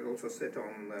 I also sit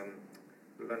on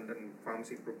London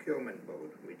Pharmacy Procurement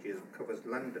Board, which covers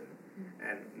London,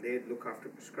 and they look after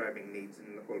prescribing needs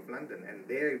in the whole of London, and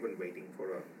they're even waiting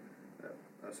for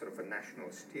a sort of a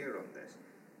national steer on this.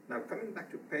 Now, coming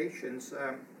back to patients,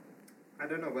 I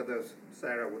don't know whether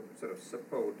Sarah would sort of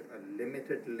support a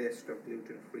limited list of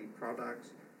gluten-free products,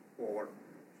 or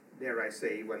dare I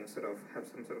say, even sort of have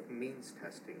some sort of means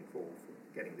testing for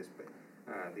getting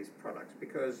these products,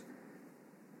 because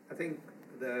I think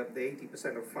the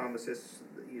 80% of pharmacists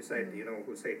you said,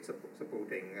 who say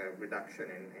supporting reduction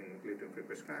in gluten-free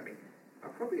prescribing are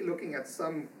probably looking at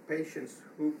some patients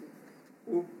who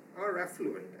are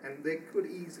affluent and they could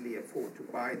easily afford to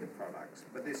buy the products,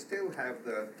 but they still have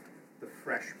the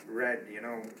fresh bread,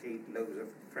 8 loaves of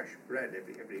fresh bread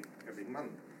every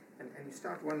month, and you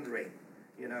start wondering,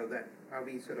 that are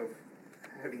we sort of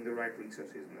having the right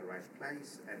resources in the right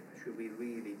place, and should we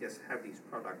really just have these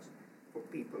products for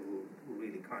people who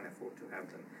really can't afford to have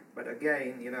them? But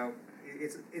again,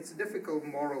 it's difficult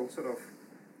moral sort of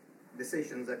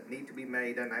decisions that need to be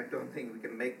made, and I don't think we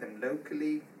can make them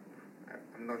locally.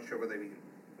 I'm not sure whether we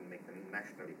can make them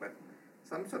nationally, but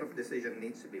some sort of decision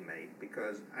needs to be made,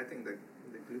 because I think the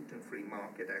gluten-free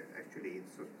market actually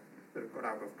sort of got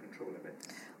out of control a bit.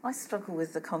 I struggle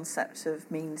with the concept of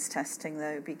means testing,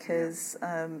 though, because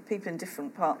people in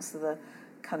different parts of the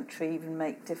country even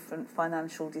make different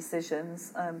financial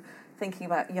decisions. Thinking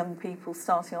about young people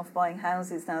starting off buying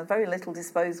houses now, very little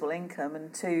disposable income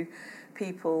and 2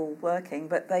 people working,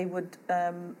 but they would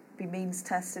be means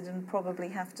tested and probably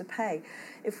have to pay.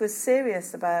 If we're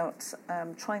serious about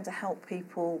trying to help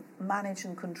people manage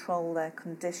and control their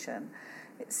condition,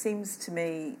 it seems to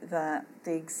me that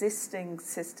the existing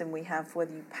system we have,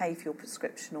 whether you pay for your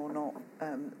prescription or not,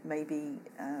 maybe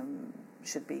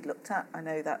should be looked at. I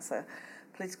know that's a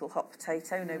political hot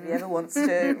potato. Nobody ever wants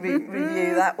to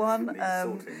review that one.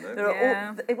 Well,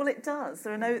 it does.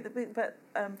 There are but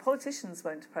politicians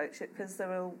won't approach it, because there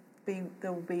will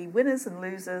be winners and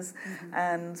losers,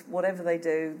 and whatever they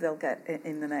do, they'll get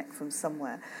in the neck from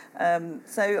somewhere.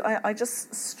 So I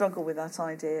just struggle with that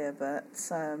idea, but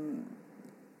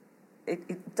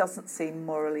it doesn't seem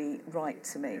morally right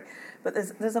to me. But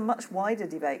there's a much wider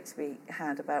debate to be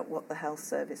had about what the health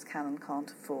service can and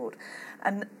can't afford.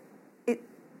 And it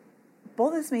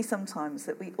bothers me sometimes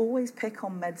that we always pick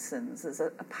on medicines as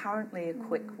apparently a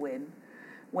quick win,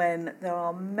 when there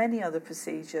are many other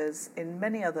procedures in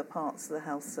many other parts of the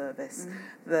health service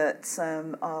that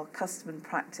are custom and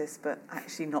practice, but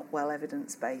actually not well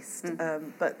evidence-based.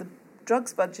 But the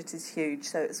drugs budget is huge,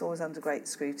 so it's always under great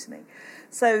scrutiny.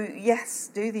 So yes,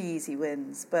 do the easy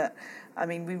wins, but I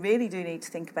mean, we really do need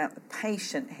to think about the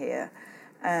patient here,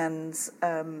 and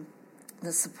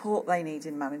the support they need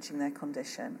in managing their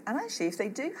condition. And actually, if they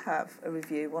do have a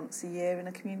review once a year in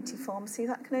a community pharmacy,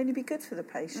 that can only be good for the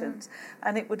patient.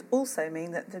 And it would also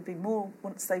mean that there'd be more,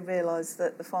 once they realise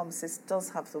that the pharmacist does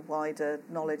have the wider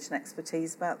knowledge and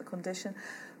expertise about the condition,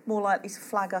 more likely to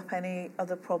flag up any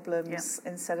other problems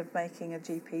instead of making a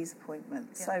GP's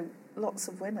appointment. So lots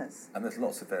of winners. And there's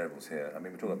lots of variables here. I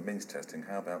mean, we're talking about means testing.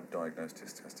 How about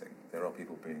diagnosis testing? There are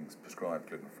people being prescribed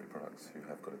gluten-free products who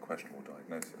have got a questionable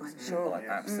diagnosis. I'm sure. I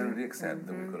absolutely accept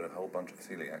that we've got a whole bunch of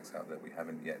celiacs out there we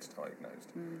haven't yet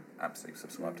diagnosed. Absolutely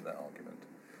subscribe to that argument.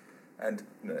 And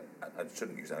I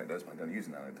shouldn't use anecdotes, but I'm going to use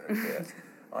an anecdote here.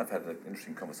 I've had an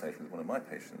interesting conversation with one of my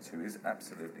patients who is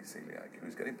absolutely celiac,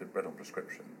 who's getting bread on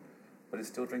prescription, but is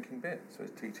still drinking beer, so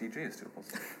his TTG is still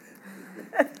positive.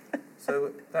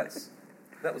 So that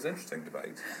was an interesting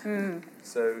debate.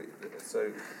 So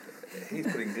he's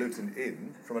putting gluten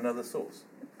in from another source.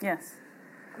 Yes.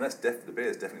 And the beer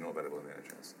is definitely not available in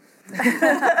the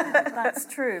NHS. That's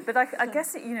true, but I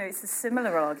guess it's a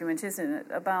similar argument, isn't it,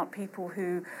 about people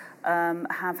who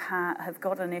have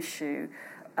got an issue.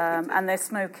 And they're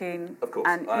smoking, of course,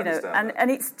 and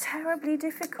and it's terribly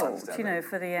difficult,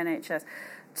 for the NHS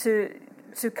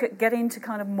to get into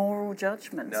kind of moral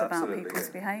judgments about people's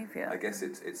behaviour. I guess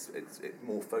it's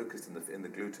more focused in the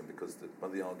gluten, because one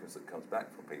of the arguments that comes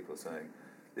back from people are saying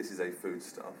this is a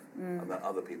foodstuff, and there are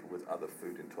other people with other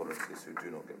food intolerances who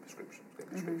do not get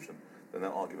prescription, then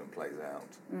that argument plays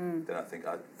out. Then I think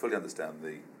I fully understand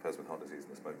the person with heart disease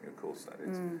and the smoking, of course that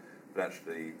is, but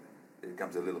actually it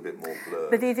becomes a little bit more blurred.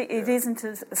 But it isn't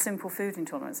a simple food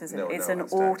intolerance, is it? It's an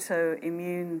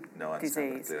autoimmune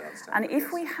disease. And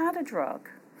if we had a drug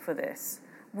for this,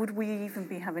 would we even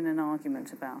be having an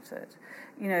argument about it?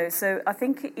 You know, so I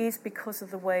think it is because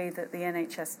of the way that the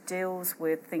NHS deals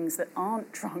with things that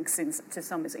aren't drugs to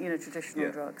some, traditional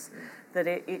drugs, that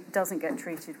it doesn't get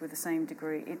treated with the same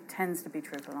degree. It tends to be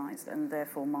trivialised and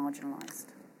therefore marginalised.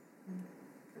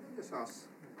 Let me just ask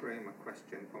Graham a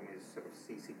question from his sort of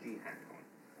CCG hat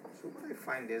on. So what I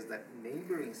find is that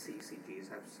neighbouring CCGs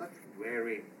have such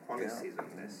varied policies on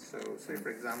this. So, say for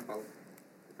example,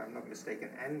 if I'm not mistaken,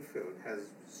 Enfield has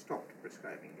stopped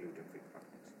prescribing gluten-free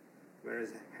products, whereas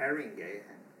Haringey,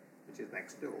 which is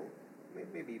next door,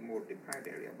 may be more deprived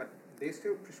area, but they're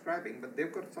still prescribing, but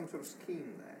they've got some sort of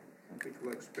scheme there, which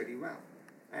works pretty well.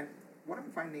 And what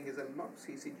I'm finding is a lot of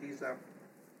CCGs are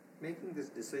making these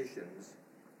decisions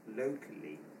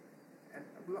locally, and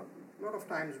a lot of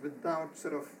times without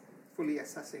sort of fully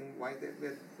assessing why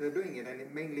they're doing it,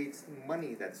 and mainly it's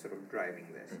money that's sort of driving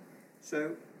this.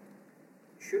 So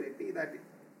should it be that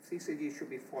CCG should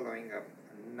be following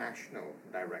a national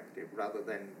directive rather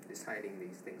than deciding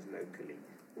these things locally?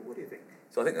 What do you think?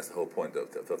 So I think that's the whole point of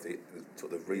the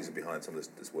sort of reason behind some of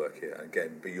this work here. And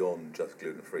again, beyond just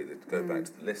gluten-free, to go back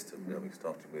to the list of we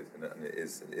started with, and it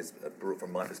is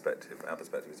from my perspective, our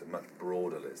perspective, it's a much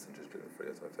broader list than just gluten-free,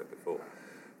 as I've said before.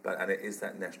 And it is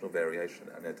that national variation,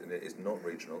 and it is not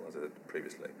regional, as I said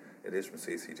previously. It is from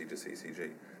CCG to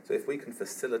CCG. So if we can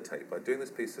facilitate, by doing this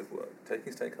piece of work,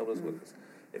 taking stakeholders with us,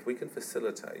 if we can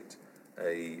facilitate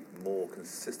a more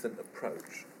consistent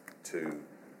approach to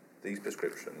these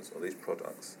prescriptions or these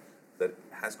products that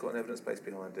has got an evidence base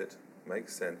behind it,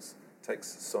 makes sense, takes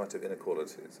sight of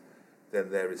inequalities,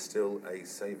 then there is still a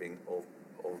saving of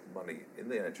money in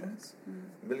the NHS,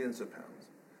 millions of pounds,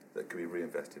 that could be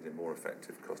reinvested in more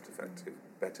effective, cost-effective,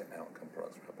 better outcome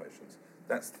products for our patients.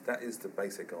 That is the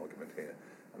basic argument here.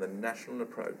 And the national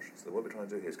approach, so what we're trying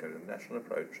to do here is go to a national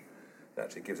approach that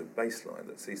actually gives a baseline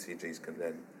that CCGs can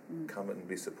then come and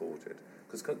be supported.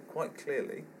 Because quite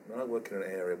clearly, when I work in an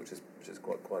area which is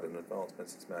quite an advanced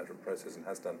medicines management process and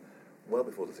has done well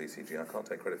before the CCG, I can't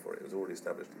take credit for it. It was already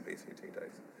established in PCT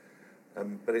days.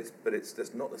 But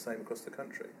it's not the same across the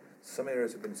country. Some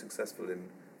areas have been successful in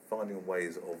finding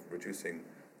ways of reducing,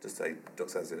 just say,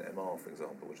 doxazine MR, for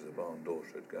example, which is a barn door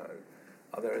should go.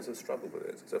 Other areas have struggled with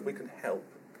it. So if we can help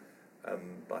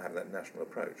by having that national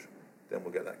approach, then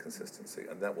we'll get that consistency,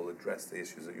 and that will address the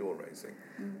issues that you're raising.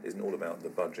 It isn't all about the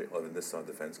budget on this side of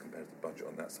the fence compared to the budget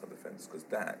on that side of the fence, because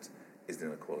that is an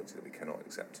inequality that we cannot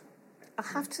accept. I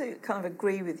have to kind of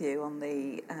agree with you on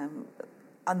the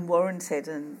unwarranted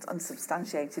and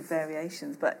unsubstantiated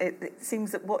variations, but it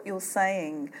seems that what you're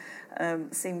saying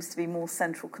seems to be more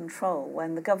central control,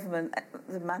 when the government,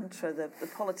 the mantra, the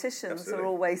politicians are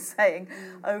always saying,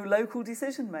 local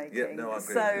decision making. Yeah, no, I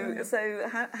agree. So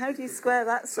how do you square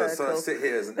that circle? So I sit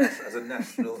here as a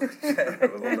national chair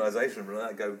of an organisation, but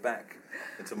I go back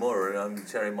tomorrow and I'm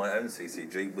chairing my own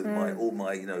CCG with all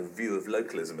my view of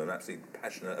localism. I'm absolutely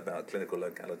passionate about clinical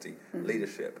locality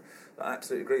leadership. I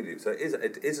absolutely agree with you. So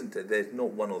it isn't. There's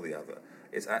not one or the other.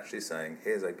 It's actually saying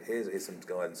here's some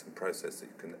guidance and process that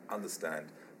you can understand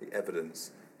the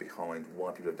evidence behind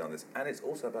why people have done this, and it's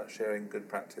also about sharing good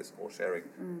practice or sharing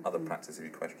other practice if you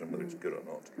question whether it's good or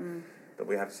not. But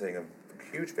we have seeing a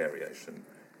huge variation.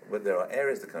 But there are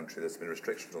areas of the country there's been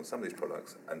restrictions on some of these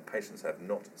products, and patients have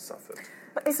not suffered.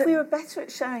 But if we were better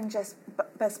at sharing just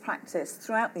best practice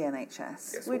throughout the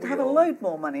NHS, we'd have a load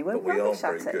more money. We're rubbish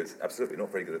at it. But we aren't very good. Absolutely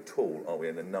not very good at all, are we,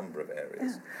 in a number of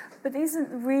areas? Yeah. But isn't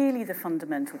really the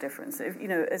fundamental difference?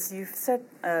 As you've said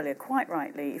earlier, quite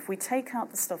rightly, if we take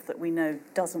out the stuff that we know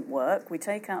doesn't work, we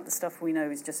take out the stuff we know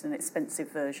is just an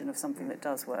expensive version of something that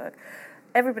does work,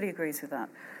 everybody agrees with that.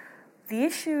 The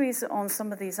issue is on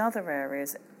some of these other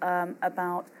areas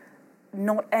about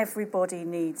not everybody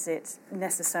needs it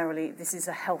necessarily. This is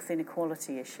a health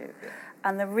inequality issue. Yeah.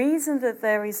 And the reason that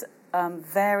there is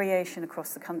variation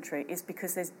across the country is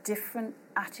because there's different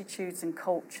attitudes and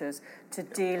cultures to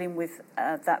dealing with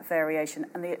that variation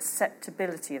and the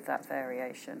acceptability of that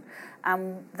variation.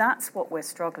 And that's what we're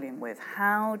struggling with.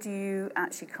 How do you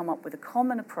actually come up with a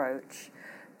common approach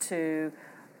to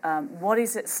what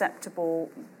is acceptable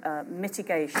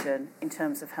mitigation in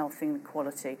terms of health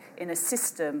inequality in a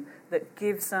system that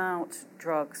gives out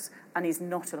drugs and is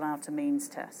not allowed to means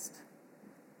test?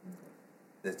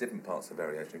 there's different parts of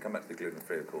variation. Come back to the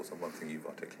gluten-free, of course, and one thing you've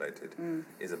articulated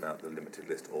is about the limited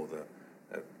list or the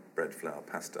bread, flour,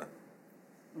 pasta,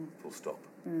 full stop.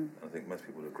 And I think most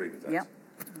people would agree with that. Yep.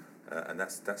 And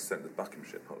that's certainly the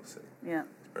Buckinghamshire policy. Yeah.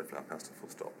 It's bread, flour, pasta, full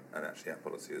stop. And actually our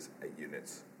policy is 8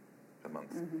 units per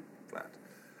month flat.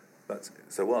 But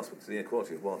so whilst the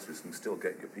inequality of whilst we can still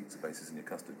get your pizza bases and your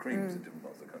custard creams in different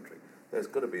parts of the country, there's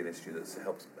got to be an issue that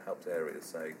helps areas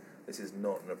say this is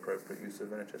not an appropriate use of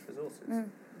NHS resources.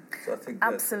 So I think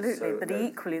absolutely, but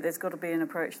equally there's got to be an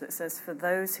approach that says for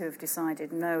those who have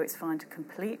decided no, it's fine to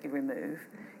completely remove,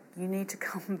 you need to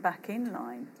come back in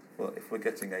line. Well, if we're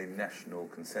getting a national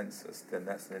consensus, then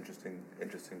that's an interesting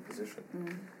position.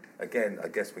 Again, I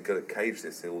guess we've got to cage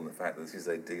this all in the fact that this is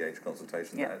a DH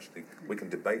consultation. That actually we can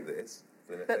debate this.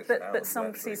 But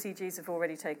some CCGs have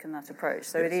already taken that approach,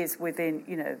 so it is within,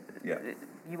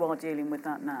 you are dealing with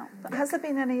that now. But has there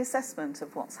been any assessment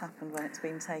of what's happened when it's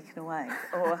been taken away?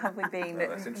 Or have we been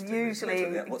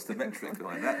usually... What's the metric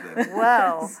behind that then?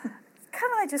 Well,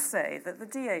 can I just say that the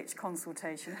DH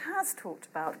consultation has talked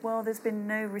about, well, there's been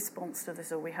no response to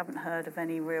this or we haven't heard of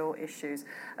any real issues.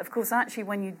 Of course, actually,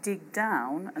 when you dig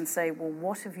down and say, well,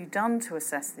 what have you done to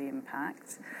assess the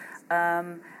impact?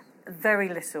 Very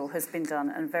little has been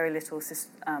done and very little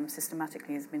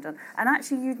systematically has been done. And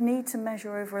actually you'd need to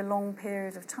measure over a long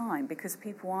period of time because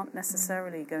people aren't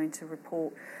necessarily going to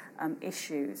report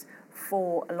issues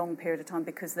for a long period of time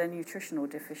because they're nutritional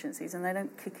deficiencies and they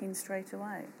don't kick in straight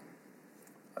away.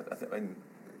 I think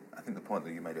the point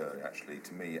that you made earlier actually,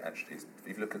 to me, actually, is if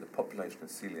you look at the population of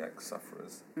celiac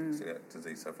sufferers, celiac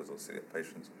disease sufferers or celiac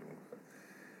patients,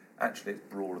 actually it's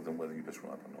broader than whether you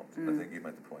prescribe or not. I think you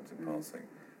made the point in passing.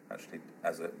 Actually,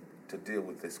 to deal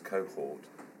with this cohort,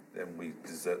 then they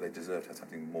deserve to have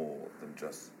something more than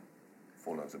just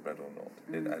 4 loaves of bread or not.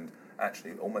 And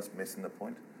actually, almost missing the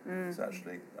point. So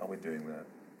actually, are we doing their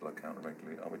blood count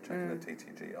regularly? Are we checking their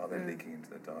TTG? Are they leaking into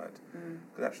their diet?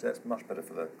 Because actually, that's much better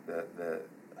for the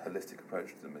holistic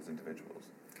approach to them as individuals.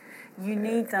 You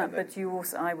need that, but you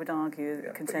also, I would argue,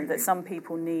 contend that some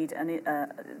people need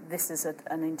this is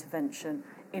an intervention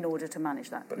in order to manage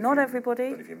that. But not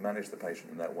everybody. But if you manage the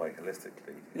patient in that way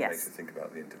holistically, it makes you think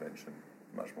about the intervention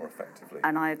much more effectively.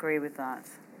 And I agree with that.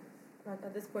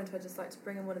 At this point, I'd just like to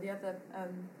bring in one of the other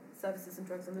services and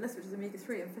drugs on the list, which is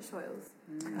omega-3 and fish oils.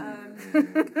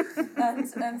 And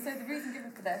so the reason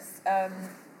given for this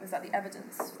was that the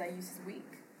evidence for their use is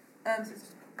weak. So it's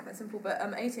just quite simple, but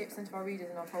 88% of our readers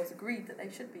in our polls agreed that they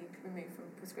should be removed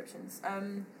from prescriptions.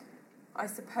 I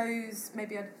suppose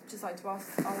maybe I'd just like to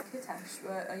ask Hitesh,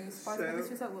 are you surprised by this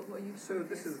result? What are you? So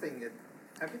this is the thing.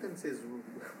 Evidence is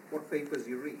what papers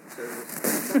you read. So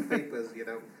some papers, I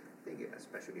think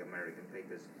especially American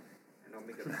papers, and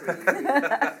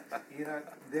omega-3,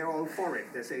 they're all for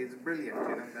it. They say it's brilliant.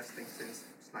 Best thing since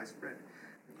sliced bread.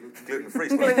 Gluten-free.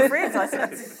 Gluten-free, as I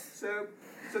said. So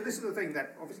this is the thing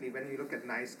that obviously when you look at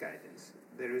NICE guidance,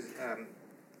 there is.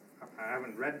 I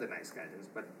haven't read the NICE guidance,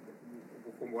 but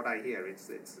from what I hear, there's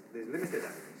limited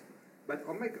evidence. But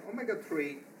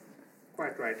omega-3,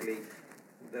 quite rightly,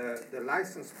 the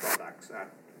licensed products are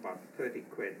about 30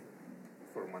 quid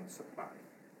for a month's supply,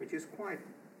 which is quite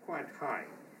high.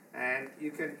 And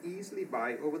you can easily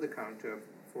buy over the counter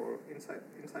for inside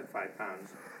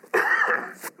 £5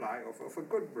 a supply of a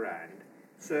good brand.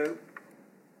 So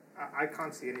I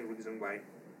can't see any reason why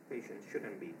patients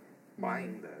shouldn't be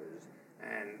buying those.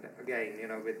 And again,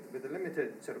 with the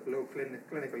limited sort of low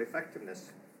clinical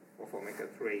effectiveness of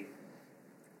omega-3,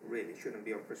 really shouldn't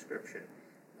be on prescription.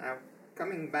 Now,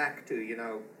 coming back to,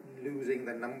 losing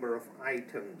the number of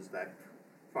items that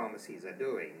pharmacies are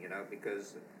doing,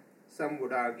 because some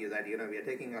would argue that, we are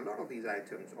taking a lot of these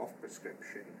items off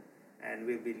prescription and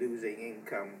we'll be losing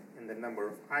income in the number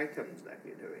of items that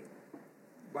we're doing.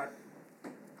 But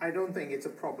I don't think it's a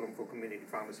problem for community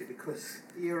pharmacy because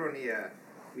year on year,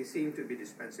 we seem to be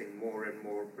dispensing more and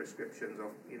more prescriptions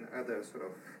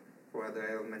for other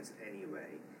ailments anyway.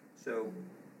 So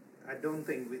I don't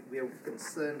think we are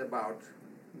concerned about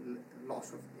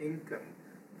loss of income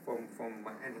from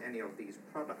any of these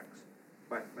products.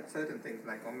 But certain things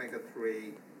like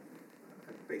omega-3,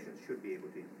 patients should be able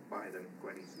to buy them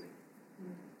quite easily.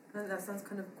 And that sounds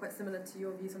kind of quite similar to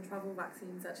your views on travel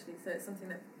vaccines, actually. So it's something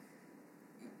that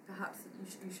perhaps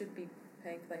you should be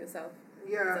paying for that yourself.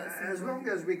 Yeah, as long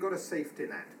as we got a safety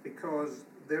net, because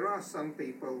there are some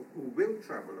people who will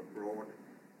travel abroad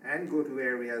and go to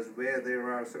areas where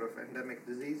there are sort of endemic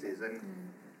diseases, and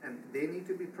they need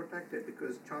to be protected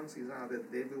because chances are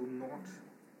that they will not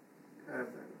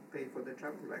pay for the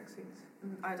travel vaccines.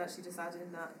 I'd actually just add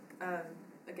in that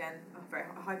again,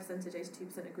 a high percentage,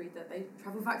 82% agreed that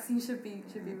travel vaccines should be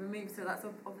removed. So that's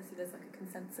obviously there's like a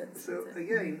consensus. So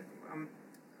again,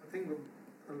 I think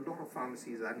a lot of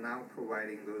pharmacies are now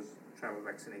providing those travel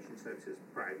vaccination services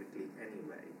privately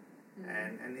anyway,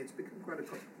 and it's become quite a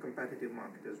competitive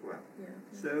market as well. Yeah.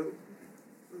 So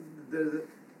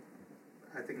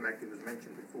I think, like it was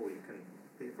mentioned before, you can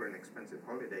pay for an expensive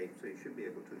holiday, so you should be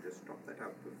able to just top that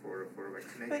up for a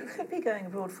vaccination. But you could be going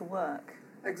abroad for work.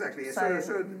 Exactly.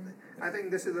 So I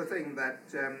think this is the thing that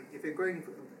if you're going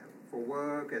for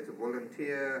work as a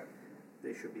volunteer,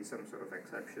 there should be some sort of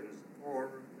exceptions. Or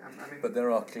but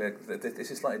there are clear. This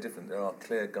is slightly different. There are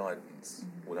clear guidance.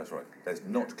 Well, that's right. There's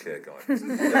not clear guidance.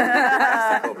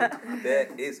 That's the problem. There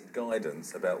is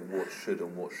guidance about what should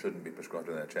and what shouldn't be prescribed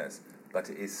in NHS, but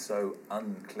it is so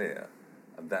unclear,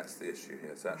 and that's the issue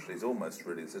here. So actually, it's almost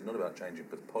really. This is not about changing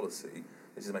the policy.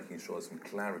 This is making sure there's some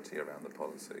clarity around the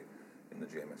policy in the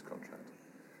GMS contract.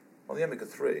 On the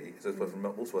omega-3, it's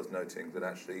also worth noting that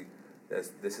actually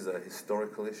this is a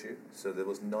historical issue. So there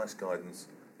was nice guidance.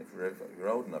 If you're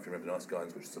old enough, you remember nice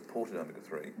guidance which supported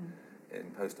omega-3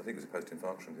 in post. I think it was a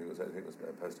post-infarction. I think it was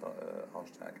a post-heart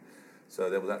attack. So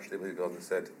there was actually guidance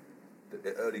said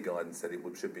the early guidance said it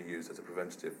should be used as a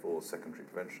preventative for secondary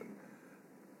prevention.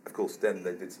 Of course, then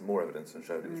they did some more evidence and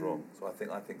showed it was wrong. So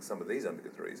I think some of these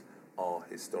omega-3s are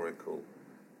historical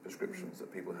prescriptions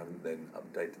that people haven't then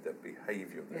updated their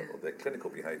behaviour or their clinical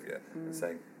behaviour and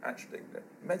saying, actually,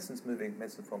 medicine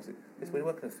pharmacy, we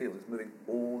work in a field that's moving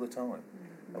all the time.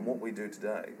 And what we do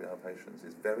today with our patients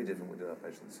is very different from what we did with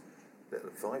our patients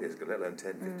 5 years ago, let alone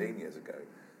 10, 15 years ago.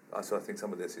 So I think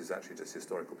some of this is actually just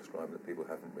historical prescribing that people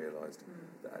haven't realised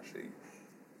that actually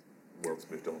the world's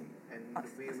moved on. And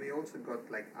we also got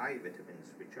like eye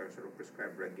vitamins, which are sort of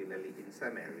prescribed regularly in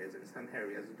some areas, and some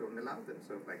areas don't allow them.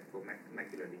 So like for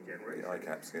macular degeneration, the eye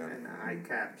caps, and eye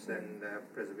caps and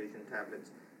preservation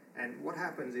tablets. And what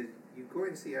happens is you go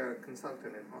and see a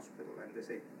consultant in hospital, and they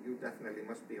say you definitely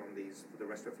must be on these for the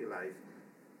rest of your life.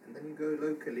 And then you go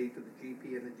locally to the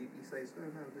GP, and the GP says, no,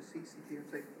 the CCG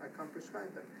say I can't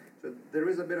prescribe them. So there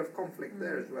is a bit of conflict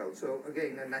there as well. So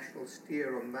again, a national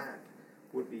steer on that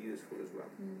would be useful as well.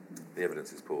 The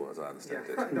evidence is poor, as I understand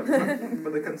it.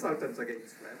 But the consultants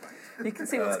against that. You can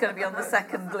see what's going to be on the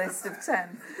second list of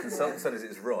 10. Consultant says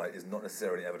it's right is not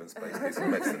necessarily evidence-based piece of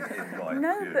medicine in my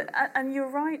view. But and you're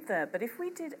right there. But if we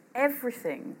did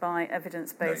everything by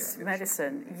evidence-based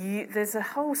medicine, there's a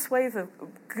whole swathe of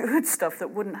good stuff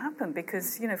that wouldn't happen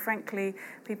because, frankly,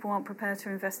 people aren't prepared to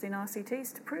invest in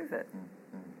RCTs to prove it.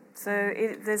 So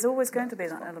there's always going to be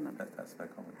that element. That's no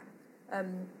comment.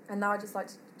 And now I'd just like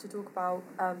to talk about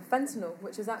fentanyl,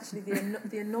 which is actually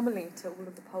the anomaly to all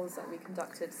of the polls that we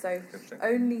conducted. So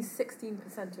only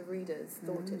 16% of readers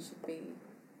thought it should be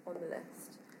on the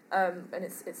list, and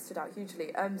it stood out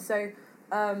hugely.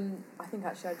 I think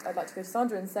actually I'd like to go to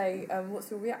Sandra and say, what's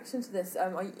your reaction to this?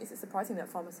 Is it surprising that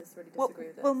pharmacists really disagree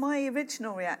with this? Well, my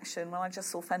original reaction when I just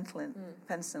saw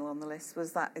fentanyl on the list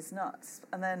was that is nuts.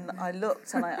 And then I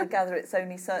looked and I gather it's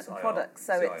only certain products.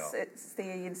 So it's the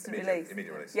instant release.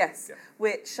 Immediate release. Yes,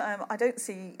 which I don't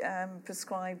see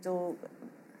prescribed or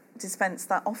dispensed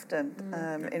that often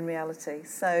in reality.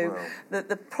 So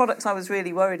the product I was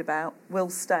really worried about will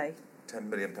stay. £10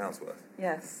 million worth.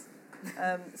 Yes.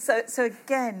 So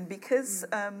again, because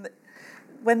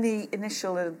when the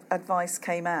initial advice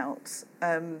came out,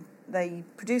 they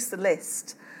produced the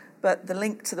list, but the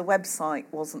link to the website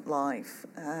wasn't live.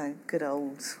 Good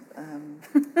old, I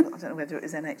don't know whether it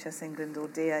was NHS England or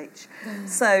DH.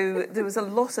 So there was a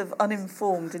lot of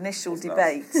uninformed initial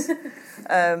debate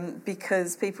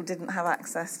because people didn't have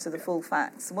access to the full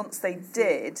facts. Once they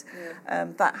did,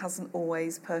 that hasn't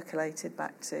always percolated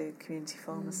back to community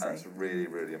pharmacy. That's a really,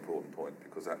 really important point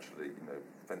because actually,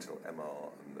 fentanyl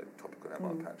MR and the topical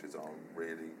MR patches are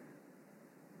really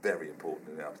very important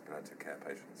in our palliative care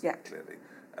patients, clearly.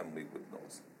 And we would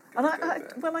not.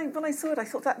 And when I saw it, I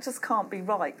thought that just can't be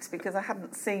right because I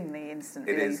hadn't seen the instant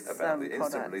release. It is about the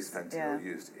instant release fentanyl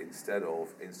used instead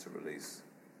of instant release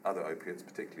other opiates,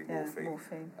 particularly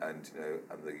morphine. And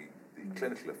the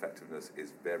clinical effectiveness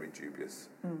is very dubious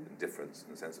and different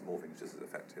in the sense that morphine is just as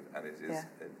effective and it is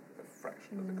a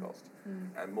fraction of the cost.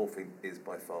 And morphine is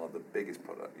by far the biggest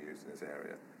product used in this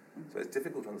area. So it's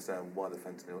difficult to understand why the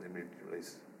fentanyl immediate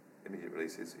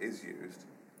release is used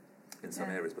in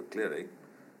some areas, but clearly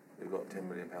we've got £10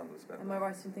 million to spend. Am I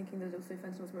right in thinking that also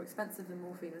fentanyl is more expensive than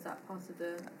morphine? Is that part of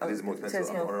the... It is more expensive.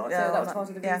 So that was part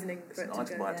of the reasoning for it to go. It's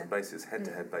an item-by-item basis,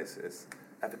 head-to-head basis.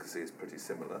 Efficacy is pretty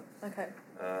similar. Okay.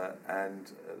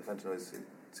 And the fentanyl is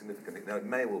significantly... Now, it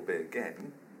may well be,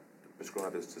 again,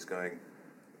 prescribers just going,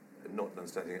 not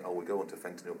understanding, we go on to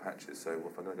fentanyl patches, so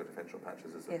if I'm going to go to fentanyl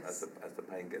patches as the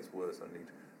pain gets worse, I need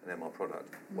an MR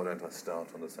product. Why don't I start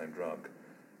on the same drug?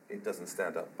 It doesn't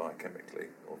stand up biochemically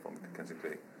or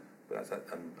pharmacokinetically, but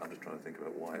I'm just trying to think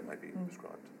about why it may be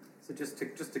prescribed. So just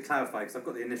to clarify, because I've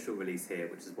got the initial release here,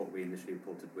 which is what we initially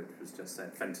reported, which was just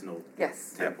fentanyl.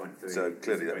 Yes. 10.3. So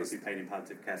clearly that was pain in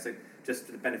palliative care. So just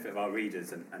for the benefit of our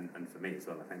readers and for me as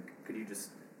well, I think, could you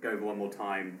just go over one more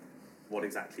time what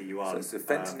exactly you are? So it's a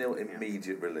fentanyl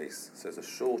immediate release. So it's a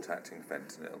short-acting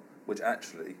fentanyl, which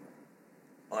actually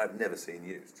I've never seen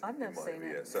used. I've never seen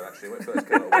it. So actually, when it first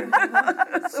came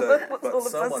out, but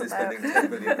someone is spending 10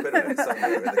 million quid on it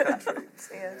somewhere in the country.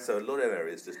 Yeah. So a lot of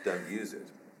areas just don't use it.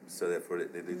 So therefore,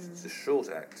 the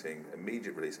short-acting,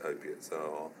 immediate-release opiates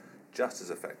are just as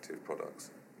effective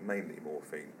products, mainly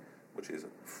morphine, which is a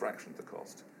fraction of the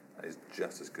cost, and is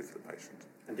just as good for the patient.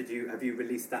 And have you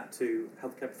released that to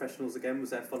healthcare professionals again? Was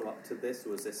there a follow-up to this,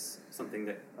 or was this something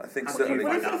that... I think so.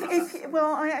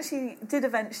 Well, I actually did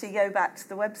eventually go back to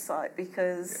the website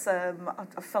because I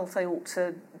felt I ought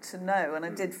to know, and I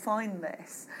did find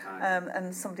this,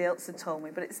 and somebody else had told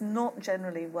me, but it's not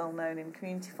generally well known in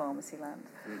community pharmacy land.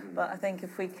 Mm-hmm. But I think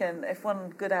if one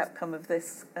good outcome of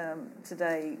this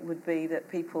today would be that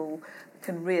people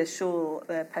can reassure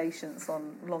their patients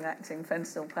on long-acting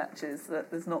fentanyl patches that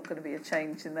there's not going to be a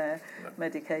change in their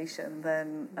medication,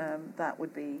 then that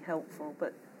would be helpful.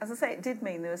 But as I say, it did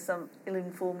mean there was some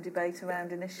ill-informed debate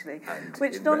around initially,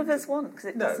 which none of us want because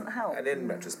it doesn't help. And in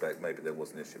retrospect, maybe there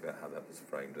was an issue about how that was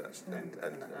framed. Actually.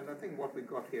 And I think what we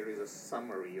got here is a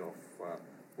summary of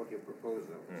what your proposals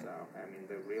are. I mean,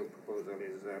 the real proposal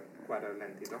is quite a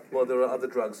lengthy document. Well, there are other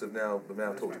drugs we've now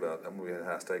talked about, and we had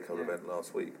our stakeholder event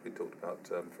last week. We talked about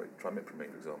trimipramine,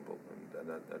 for example,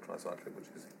 and tricycline, which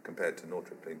is compared to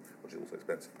nortriptyline, which is also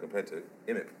expensive, compared to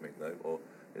imipramine, though, or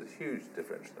there's a huge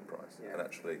differential in price. Yeah. And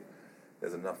actually,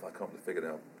 there's enough, I can't figure it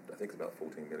out, I think it's about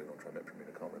 14 million on trimipramine,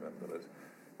 I can't remember, but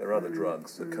there are other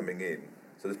drugs that are coming in.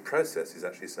 So this process is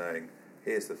actually saying,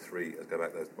 here's the three, let's go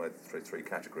back to my three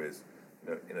categories,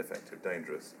 ineffective,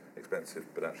 dangerous, expensive,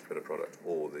 but actually better product,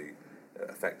 or the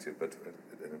effective, but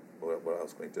what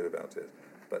else can we do about it?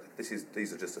 But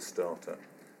these are just a starter,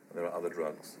 and there are other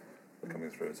drugs that are coming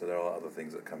through, so there are other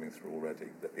things that are coming through already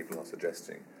that people are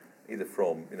suggesting, either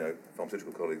from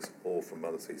pharmaceutical colleagues or from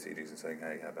other CCGs and saying,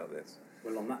 hey, how about this?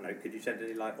 Well, on that note, could you shed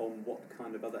any light on what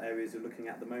kind of other areas you're looking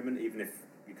at the moment, even if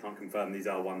you can't confirm these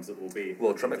are ones that will be...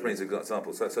 Well, trimipramine is a good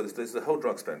example. So there's the whole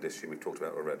drug spend issue we've talked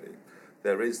about already.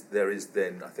 There is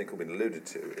then, I think, what we've been alluded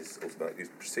to, is also about use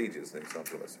procedures, an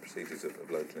example of procedures of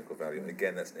low clinical value. And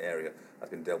again, that's an area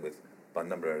that's been dealt with by a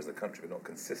number of areas of the country, but not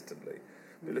consistently.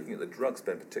 But looking at the drug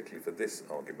spend, particularly for this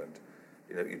argument,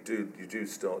 you do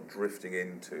start drifting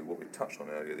into what we touched on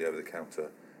earlier, the over-the-counter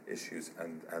issues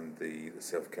and the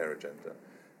self-care agenda.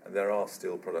 And there are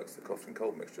still products, the cough and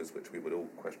cold mixtures, which we would all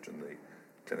question the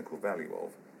clinical value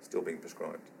of, still being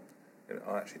prescribed.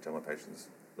 I actually tell my patients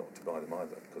not to buy them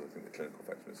either because I think the clinical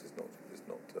effectiveness is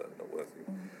not worthy.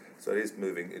 So it is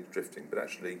moving, it's drifting. But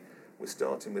actually, we're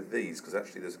starting with these because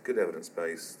actually there's a good evidence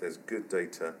base, there's good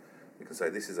data. We can say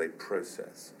this is a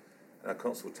process. And our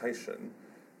consultation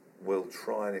will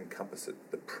try and encompass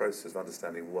the process of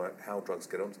understanding how drugs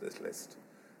get onto this list,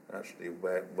 and actually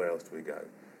where else do we go.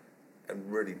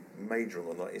 And really majoring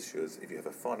on that issue is if you have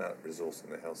a finite resource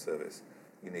in the health service,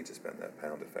 you need to spend that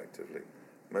pound effectively,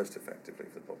 most effectively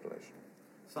for the population.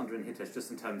 Sandra and Hitesh, just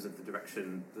in terms of the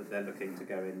direction that they're looking to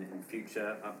go in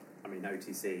future,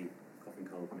 OTC, cough and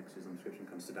cold mixtures on prescription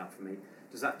kind of stood out for me.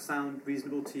 Does that sound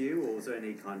reasonable to you, or is there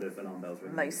any kind of alarm bells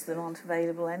ringing? Most of them aren't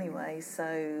available anyway,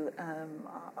 so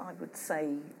I would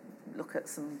say look at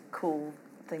some cool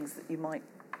things that you might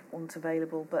want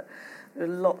available, but there are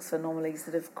lots of anomalies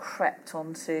that have crept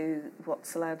onto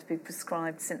what's allowed to be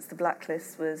prescribed since the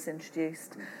blacklist was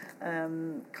introduced.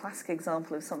 Classic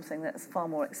example of something that's far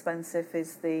more expensive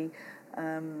is the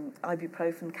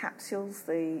ibuprofen capsules.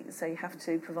 So you have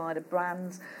to provide a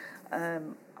brand.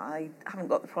 I haven't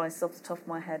got the price off the top of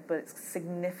my head, but it's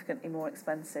significantly more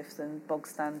expensive than bog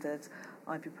standard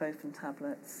ibuprofen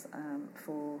tablets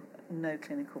for no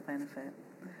clinical benefit.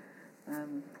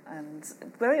 And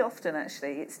very often,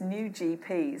 actually, it's new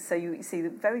GPs. So you see the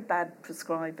very bad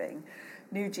prescribing,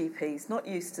 new GPs, not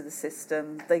used to the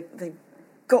system. They've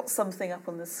got something up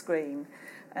on the screen.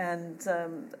 And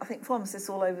I think pharmacists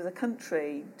all over the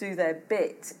country do their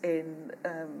bit in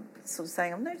sort of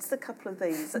saying, I've noticed a couple of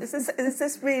these. Is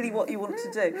this really what you want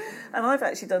to do? And I've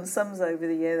actually done sums over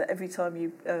the year that every time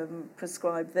you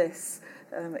prescribe this,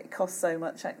 it costs so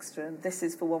much extra, and this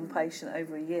is for one patient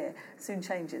over a year. Soon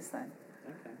changes then.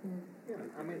 Okay. Yeah,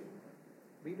 I mean,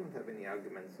 we don't have any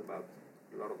arguments about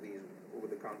a lot of these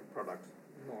over-the-counter products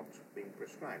not being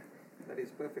prescribed. That is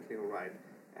perfectly all right.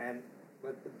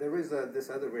 But there is this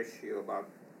other issue about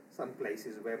some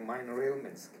places where minor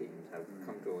ailment schemes have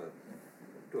come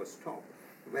to a stop,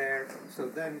 so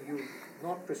then you're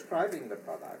not prescribing the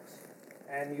products,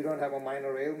 and you don't have a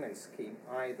minor ailment scheme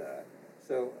either.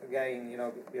 So again,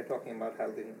 we are talking about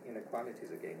health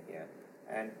inequalities again here,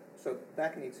 and so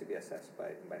that needs to be assessed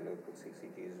by local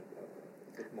CCGs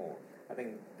a bit more. I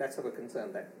think that's our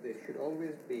concern, that there should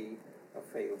always be a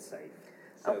fail-safe.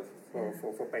 So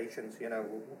for patients,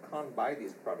 who can't buy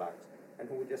these products and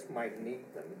who just might need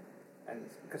them, and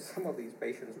because some of these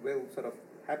patients will sort of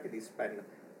happily spend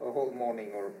a whole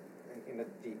morning or in a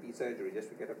GP surgery just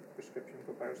to get a prescription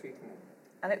for paracetamol.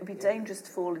 And it would be dangerous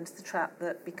to fall into the trap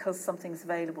that because something's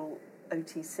available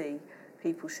OTC,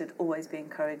 people should always be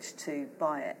encouraged to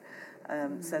buy it.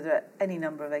 So there are any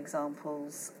number of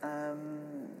examples,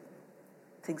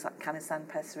 things like Canesan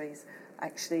pessaries.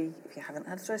 Actually, if you haven't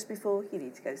had thrush before, you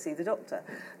need to go see the doctor.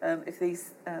 If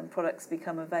these products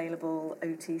become available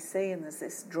OTC and there's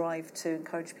this drive to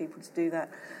encourage people to do that,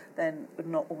 then we're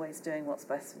not always doing what's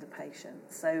best for the patient.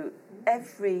 So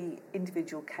every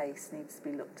individual case needs to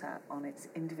be looked at on its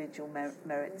individual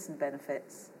merits and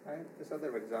benefits. This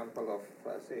other example of,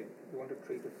 say, you want to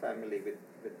treat a family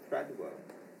with threadworm,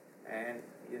 and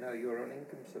you're on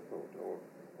income support, or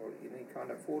you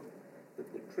can't afford.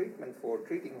 The treatment for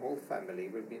treating whole family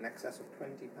will be in excess of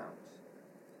 £20,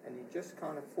 and you just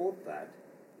can't afford that.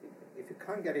 If you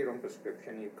can't get it on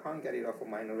prescription, you can't get it off a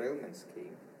minor ailment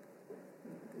scheme,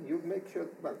 you make sure,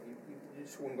 you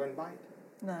just won't go and buy it.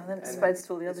 No, then it spreads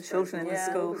to all the other children in the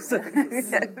school. So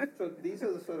these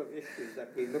are the sort of issues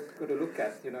that we got to look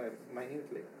at,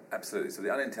 minutely. Absolutely. So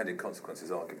the unintended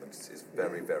consequences argument is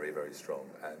very, very, very strong,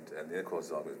 and the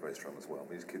inequalities argument is very strong as well.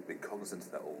 We just keep being cognizant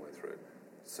of that all the way through.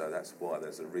 So that's why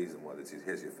there's a reason why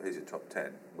here's your top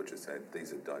 10, which is said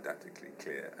these are didactically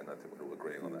clear, and I think we're all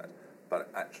agreeing on that. But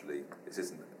actually, this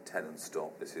isn't 10 and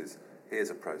stop. Here's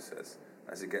a process.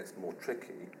 As it gets more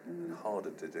tricky and harder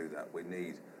to do that, we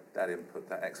need that input,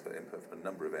 that expert input from a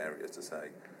number of areas to say,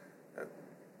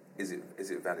 is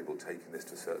it valuable taking this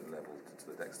to a certain level to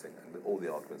the next thing? And all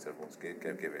the arguments everyone's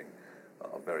giving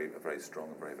are very, very strong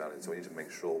and very valid. So we need to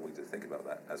make sure we do think about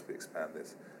that as we expand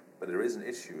this. But there is an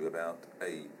issue about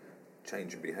a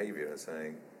change in behaviour and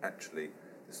saying, actually,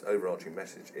 this overarching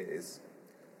message is,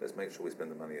 let's make sure we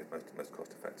spend the money most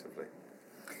cost effectively.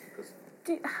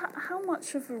 How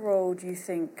much of a role do you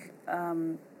think,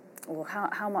 or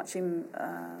how much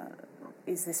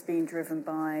is this being driven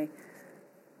by?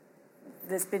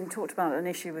 There's been talked about an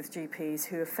issue with GPs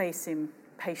who are facing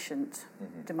patient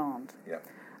demand. Yeah.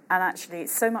 And actually,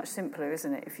 it's so much simpler,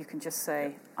 isn't it, if you can just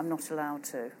say, I'm not allowed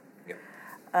to.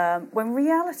 When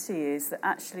reality is that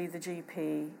actually the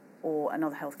GP or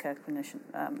another healthcare clinician,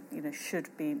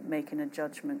 should be making a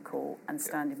judgment call and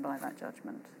standing by that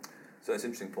judgment. So it's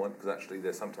an interesting point, because actually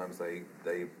sometimes they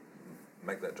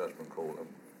make that judgment call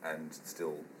and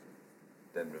still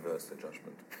then reverse their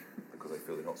judgment because they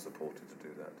feel they're not supported to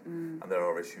do that. And there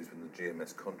are issues with the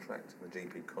GMS contract, the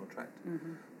GP contract,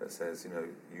 that says,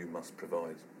 you must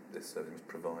provide this service, you must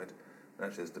provide. And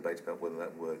actually there's debate about whether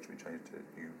that word should be changed to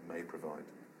you may provide.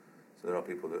 So there are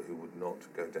people who would not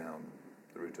go down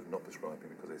the route of not prescribing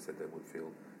because they said they would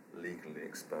feel legally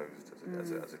exposed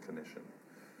as a clinician.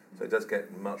 So it does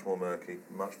get much more murky,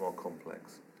 much more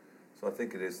complex. So I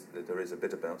think there is a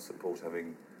bit about support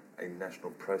having a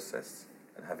national process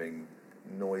and having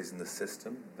noise in the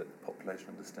system that the population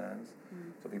understands,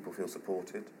 so people feel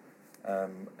supported.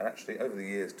 And actually, over the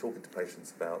years, talking to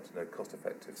patients about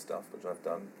cost-effective stuff, which I've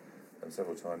done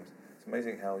several times, it's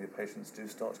amazing how your patients do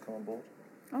start to come on board.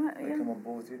 They come on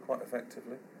board with you quite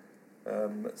effectively.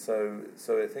 So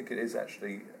I think it is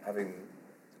actually having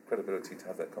credibility to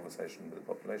have that conversation with the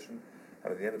population,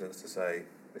 having the evidence to say,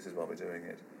 this is why we're doing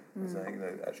it, and saying,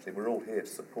 actually, we're all here to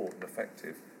support an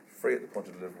effective, free at the point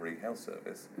of delivery health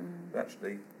service, but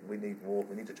actually, we need more,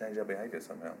 we need to change our behaviour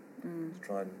somehow to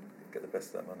try and get the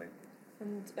best of that money.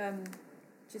 And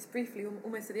just briefly,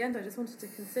 almost at the end, I just wanted to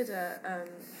consider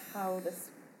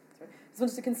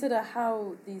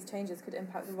how these changes could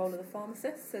impact the role of the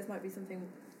pharmacist. So this might be something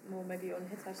more maybe on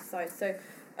Hitash's side. So,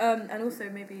 and also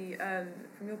maybe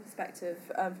from your perspective,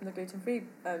 from the gluten-free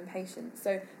patients.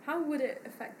 So how would it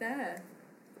affect their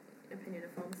opinion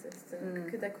of pharmacists? And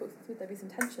could there be some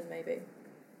tension maybe?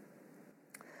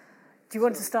 Do you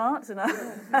want to start?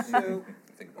 So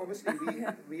obviously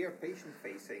we are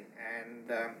patient-facing,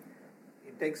 and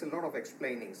it takes a lot of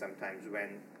explaining sometimes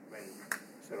when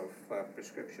sort of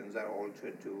prescriptions are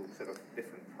altered to sort of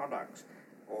different products,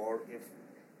 or if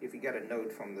if you get a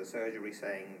note from the surgery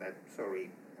saying that,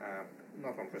 sorry,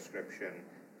 not on prescription,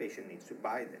 patient needs to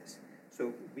buy this.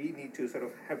 So we need to sort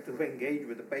of have to engage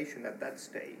with the patient at that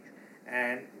stage,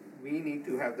 and we need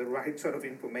to have the right sort of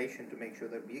information to make sure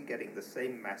that we're getting the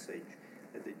same message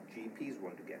that the GPs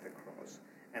want to get across,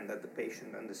 and that the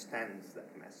patient understands that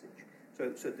message.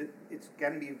 So it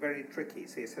can be very tricky.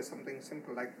 Say something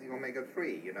simple like the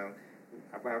omega-3, you know.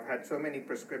 I've had so many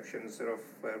prescriptions sort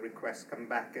of requests come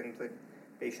back, and the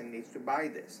patient needs to buy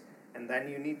this. And then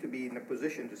you need to be in a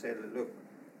position to say, look,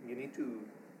 you need to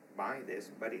buy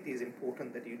this, but it is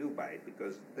important that you do buy it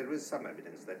because there is some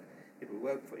evidence that it will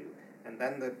work for you. And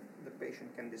then the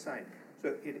patient can decide.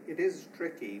 So it is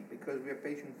tricky because we are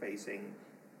patient-facing,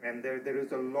 and there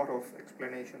is a lot of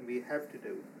explanation we have to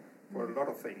do for a lot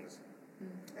of things.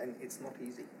 And it's not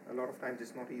easy. A lot of times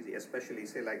it's not easy, especially,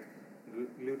 say, like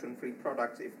gluten-free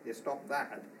products. If they stop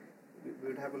that, we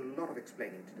would have a lot of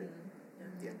explaining to do.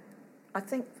 Yeah. I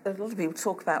think a lot of people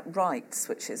talk about rights,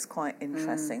 which is quite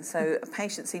interesting. So a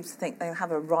patient seems to think they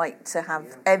have a right to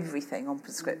have everything on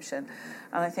prescription.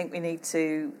 And I think we need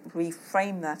to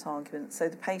reframe that argument so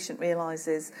the patient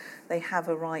realises they have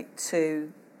a right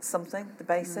to something, the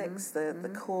basics,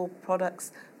 the core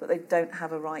products, but they don't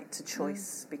have a right to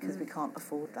choice because we can't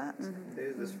afford that.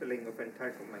 There is this feeling of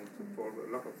entitlement for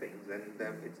a lot of things, and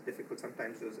it's difficult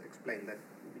sometimes to explain that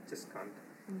we just can't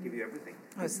give you everything.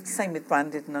 Oh, it's the same with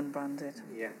branded and unbranded.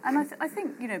 Yeah. And I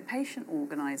think, you know, patient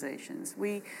organisations,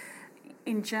 we,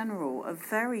 in general, are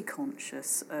very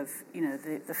conscious of, you know,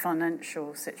 the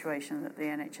financial situation that the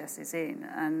NHS is in,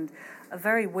 and are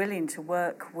very willing to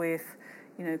work with,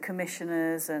 you know,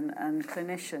 commissioners and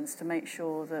clinicians to make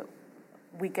sure that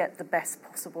we get the best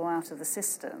possible out of the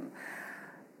system.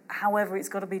 However, it's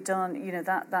got to be done, you know,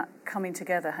 that coming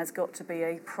together has got to be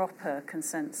a proper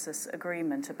consensus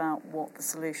agreement about what the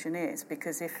solution is,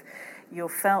 because if you're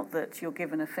felt that you're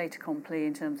given a fait accompli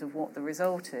in terms of what the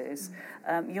result is,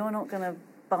 you're not going to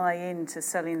buy into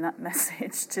selling that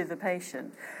message to the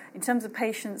patient. In terms of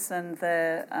patients and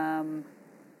their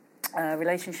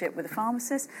relationship with the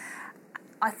pharmacist,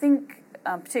 I think,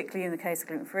 particularly in the case of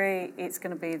gluten-free, it's going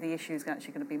to be, the issue is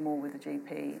actually going to be more with the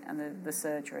GP and the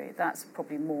surgery. That's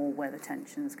probably more where the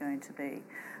tension is going to be.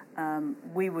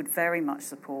 We would very much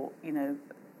support, you know,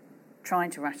 trying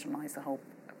to rationalise the whole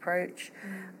approach,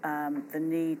 the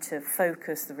need to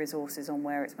focus the resources on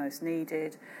where it's most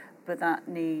needed, but that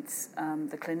needs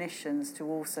the clinicians to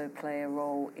also play a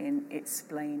role in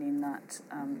explaining that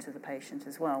to the patient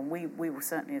as well. And we will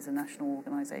certainly, as a national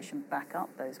organisation, back up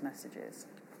those messages.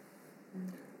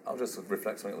 I'll just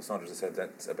reflect something that Sandra just said,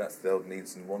 that about the old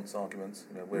needs and wants arguments.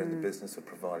 You know, we're in the business of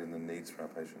providing the needs for our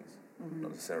patients,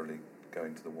 not necessarily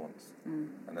going to the wants.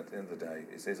 And at the end of the day,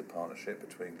 it is a partnership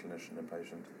between clinician and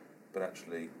patient, but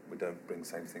actually we don't bring the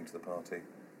same thing to the party.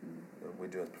 We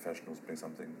do as professionals bring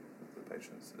something that the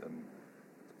patients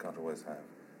can't always have.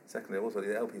 Secondly, also the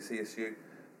LPC issue,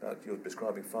 you're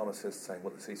describing pharmacists saying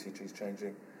what the CCG is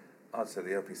changing. I'd say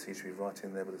the LPC should be right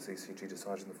in there with the CCG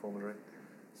decides in the formulary.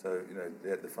 So, you know,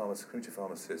 the community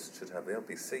pharmacists should have, the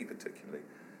LPC particularly,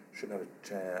 should have a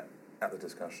chair at the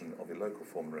discussion of your local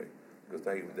formulary, because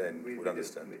they then would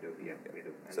understand. We do.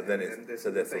 So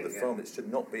therefore the pharmacist should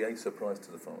not be a surprise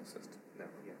to the pharmacist. No,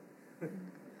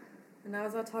 And now,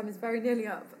 as our time is very nearly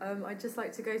up, I'd just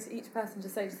like to go to each person to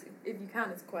say, just, if you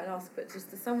can, it's quite an ask, but just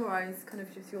to summarise kind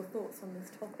of just your thoughts on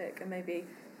this topic and maybe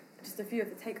just a few of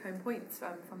the take-home points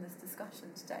from this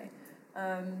discussion today.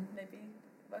 Maybe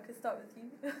I could start with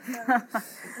you.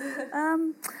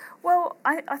 Well,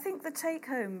 I think the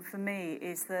take-home for me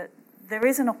is that there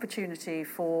is an opportunity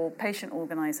for patient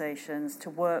organisations to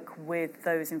work with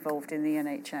those involved in the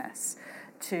NHS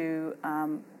to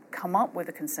come up with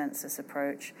a consensus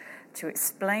approach, to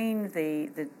explain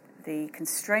the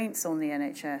constraints on the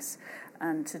NHS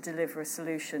and to deliver a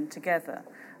solution together.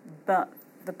 But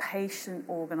the patient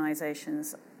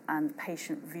organisations and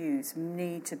patient views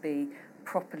need to be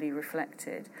properly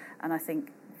reflected. And I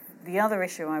think the other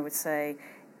issue I would say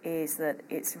is that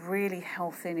it's really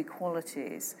health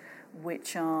inequalities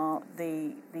which are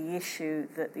the issue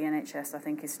that the NHS, I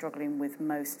think, is struggling with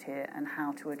most here, and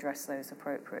how to address those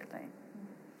appropriately.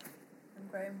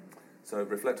 And Graham? So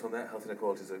reflect on that. Health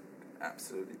inequalities are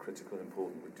absolutely critical and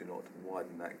important. We do not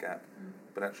widen that gap.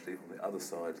 But actually, on the other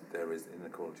side, there is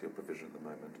inequality of provision at the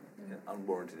moment,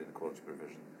 unwarranted inequality of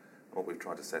provision. And what we've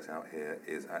tried to set out here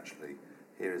is actually,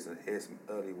 here's some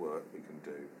early work we can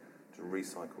do to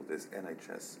recycle this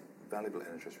valuable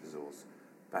NHS resource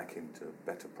back into a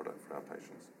better product for our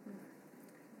patients.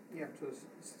 Yeah, so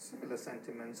similar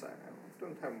sentiments. I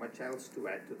don't have much else to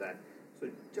add to that. So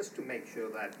just to make sure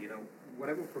that, you know,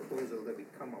 whatever proposal that we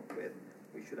come up with,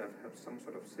 we should have some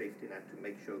sort of safety net to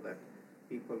make sure that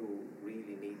people who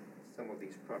really need some of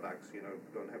these products,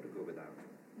 don't have to go without.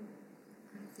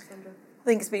 I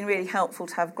think it's been really helpful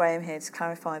to have Graham here to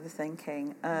clarify the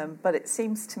thinking, but it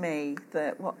seems to me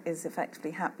that what is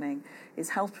effectively happening is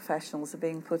health professionals are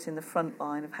being put in the front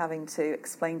line of having to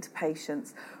explain to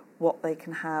patients what they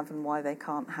can have and why they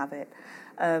can't have it.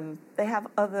 They have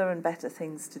other and better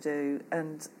things to do,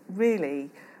 and really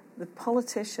the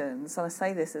politicians, and I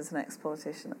say this as an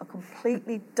ex-politician, are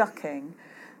completely ducking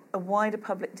a wider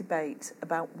public debate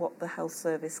about what the health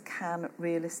service can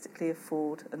realistically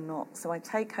afford and not. So I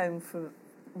take home from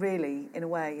really, in a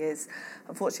way, is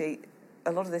unfortunately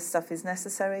a lot of this stuff is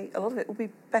necessary. A lot of it will be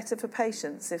better for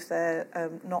patients if they're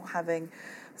not having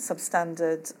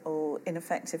substandard or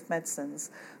ineffective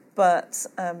medicines. But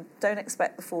don't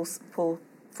expect the poor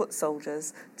foot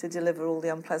soldiers to deliver all the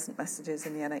unpleasant messages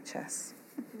in the NHS.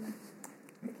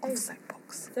 Okay.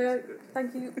 So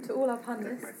thank you to all our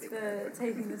panellists for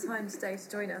taking the time today to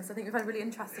join us. I think we've had a really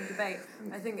interesting debate.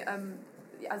 I think,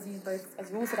 as you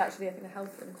all said, actually, I think the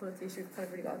health and quality issue kind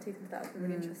of really got our teeth into that. It's been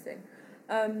really interesting.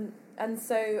 And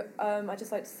so I'd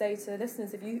just like to say to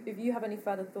listeners, if you have any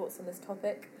further thoughts on this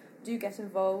topic, do get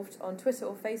involved on Twitter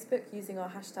or Facebook using our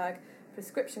hashtag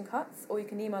prescription cuts, or you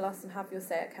can email us and have your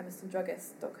say at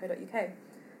chemistanddruggists.co.uk.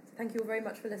 So thank you all very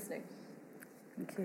much for listening. Thank you.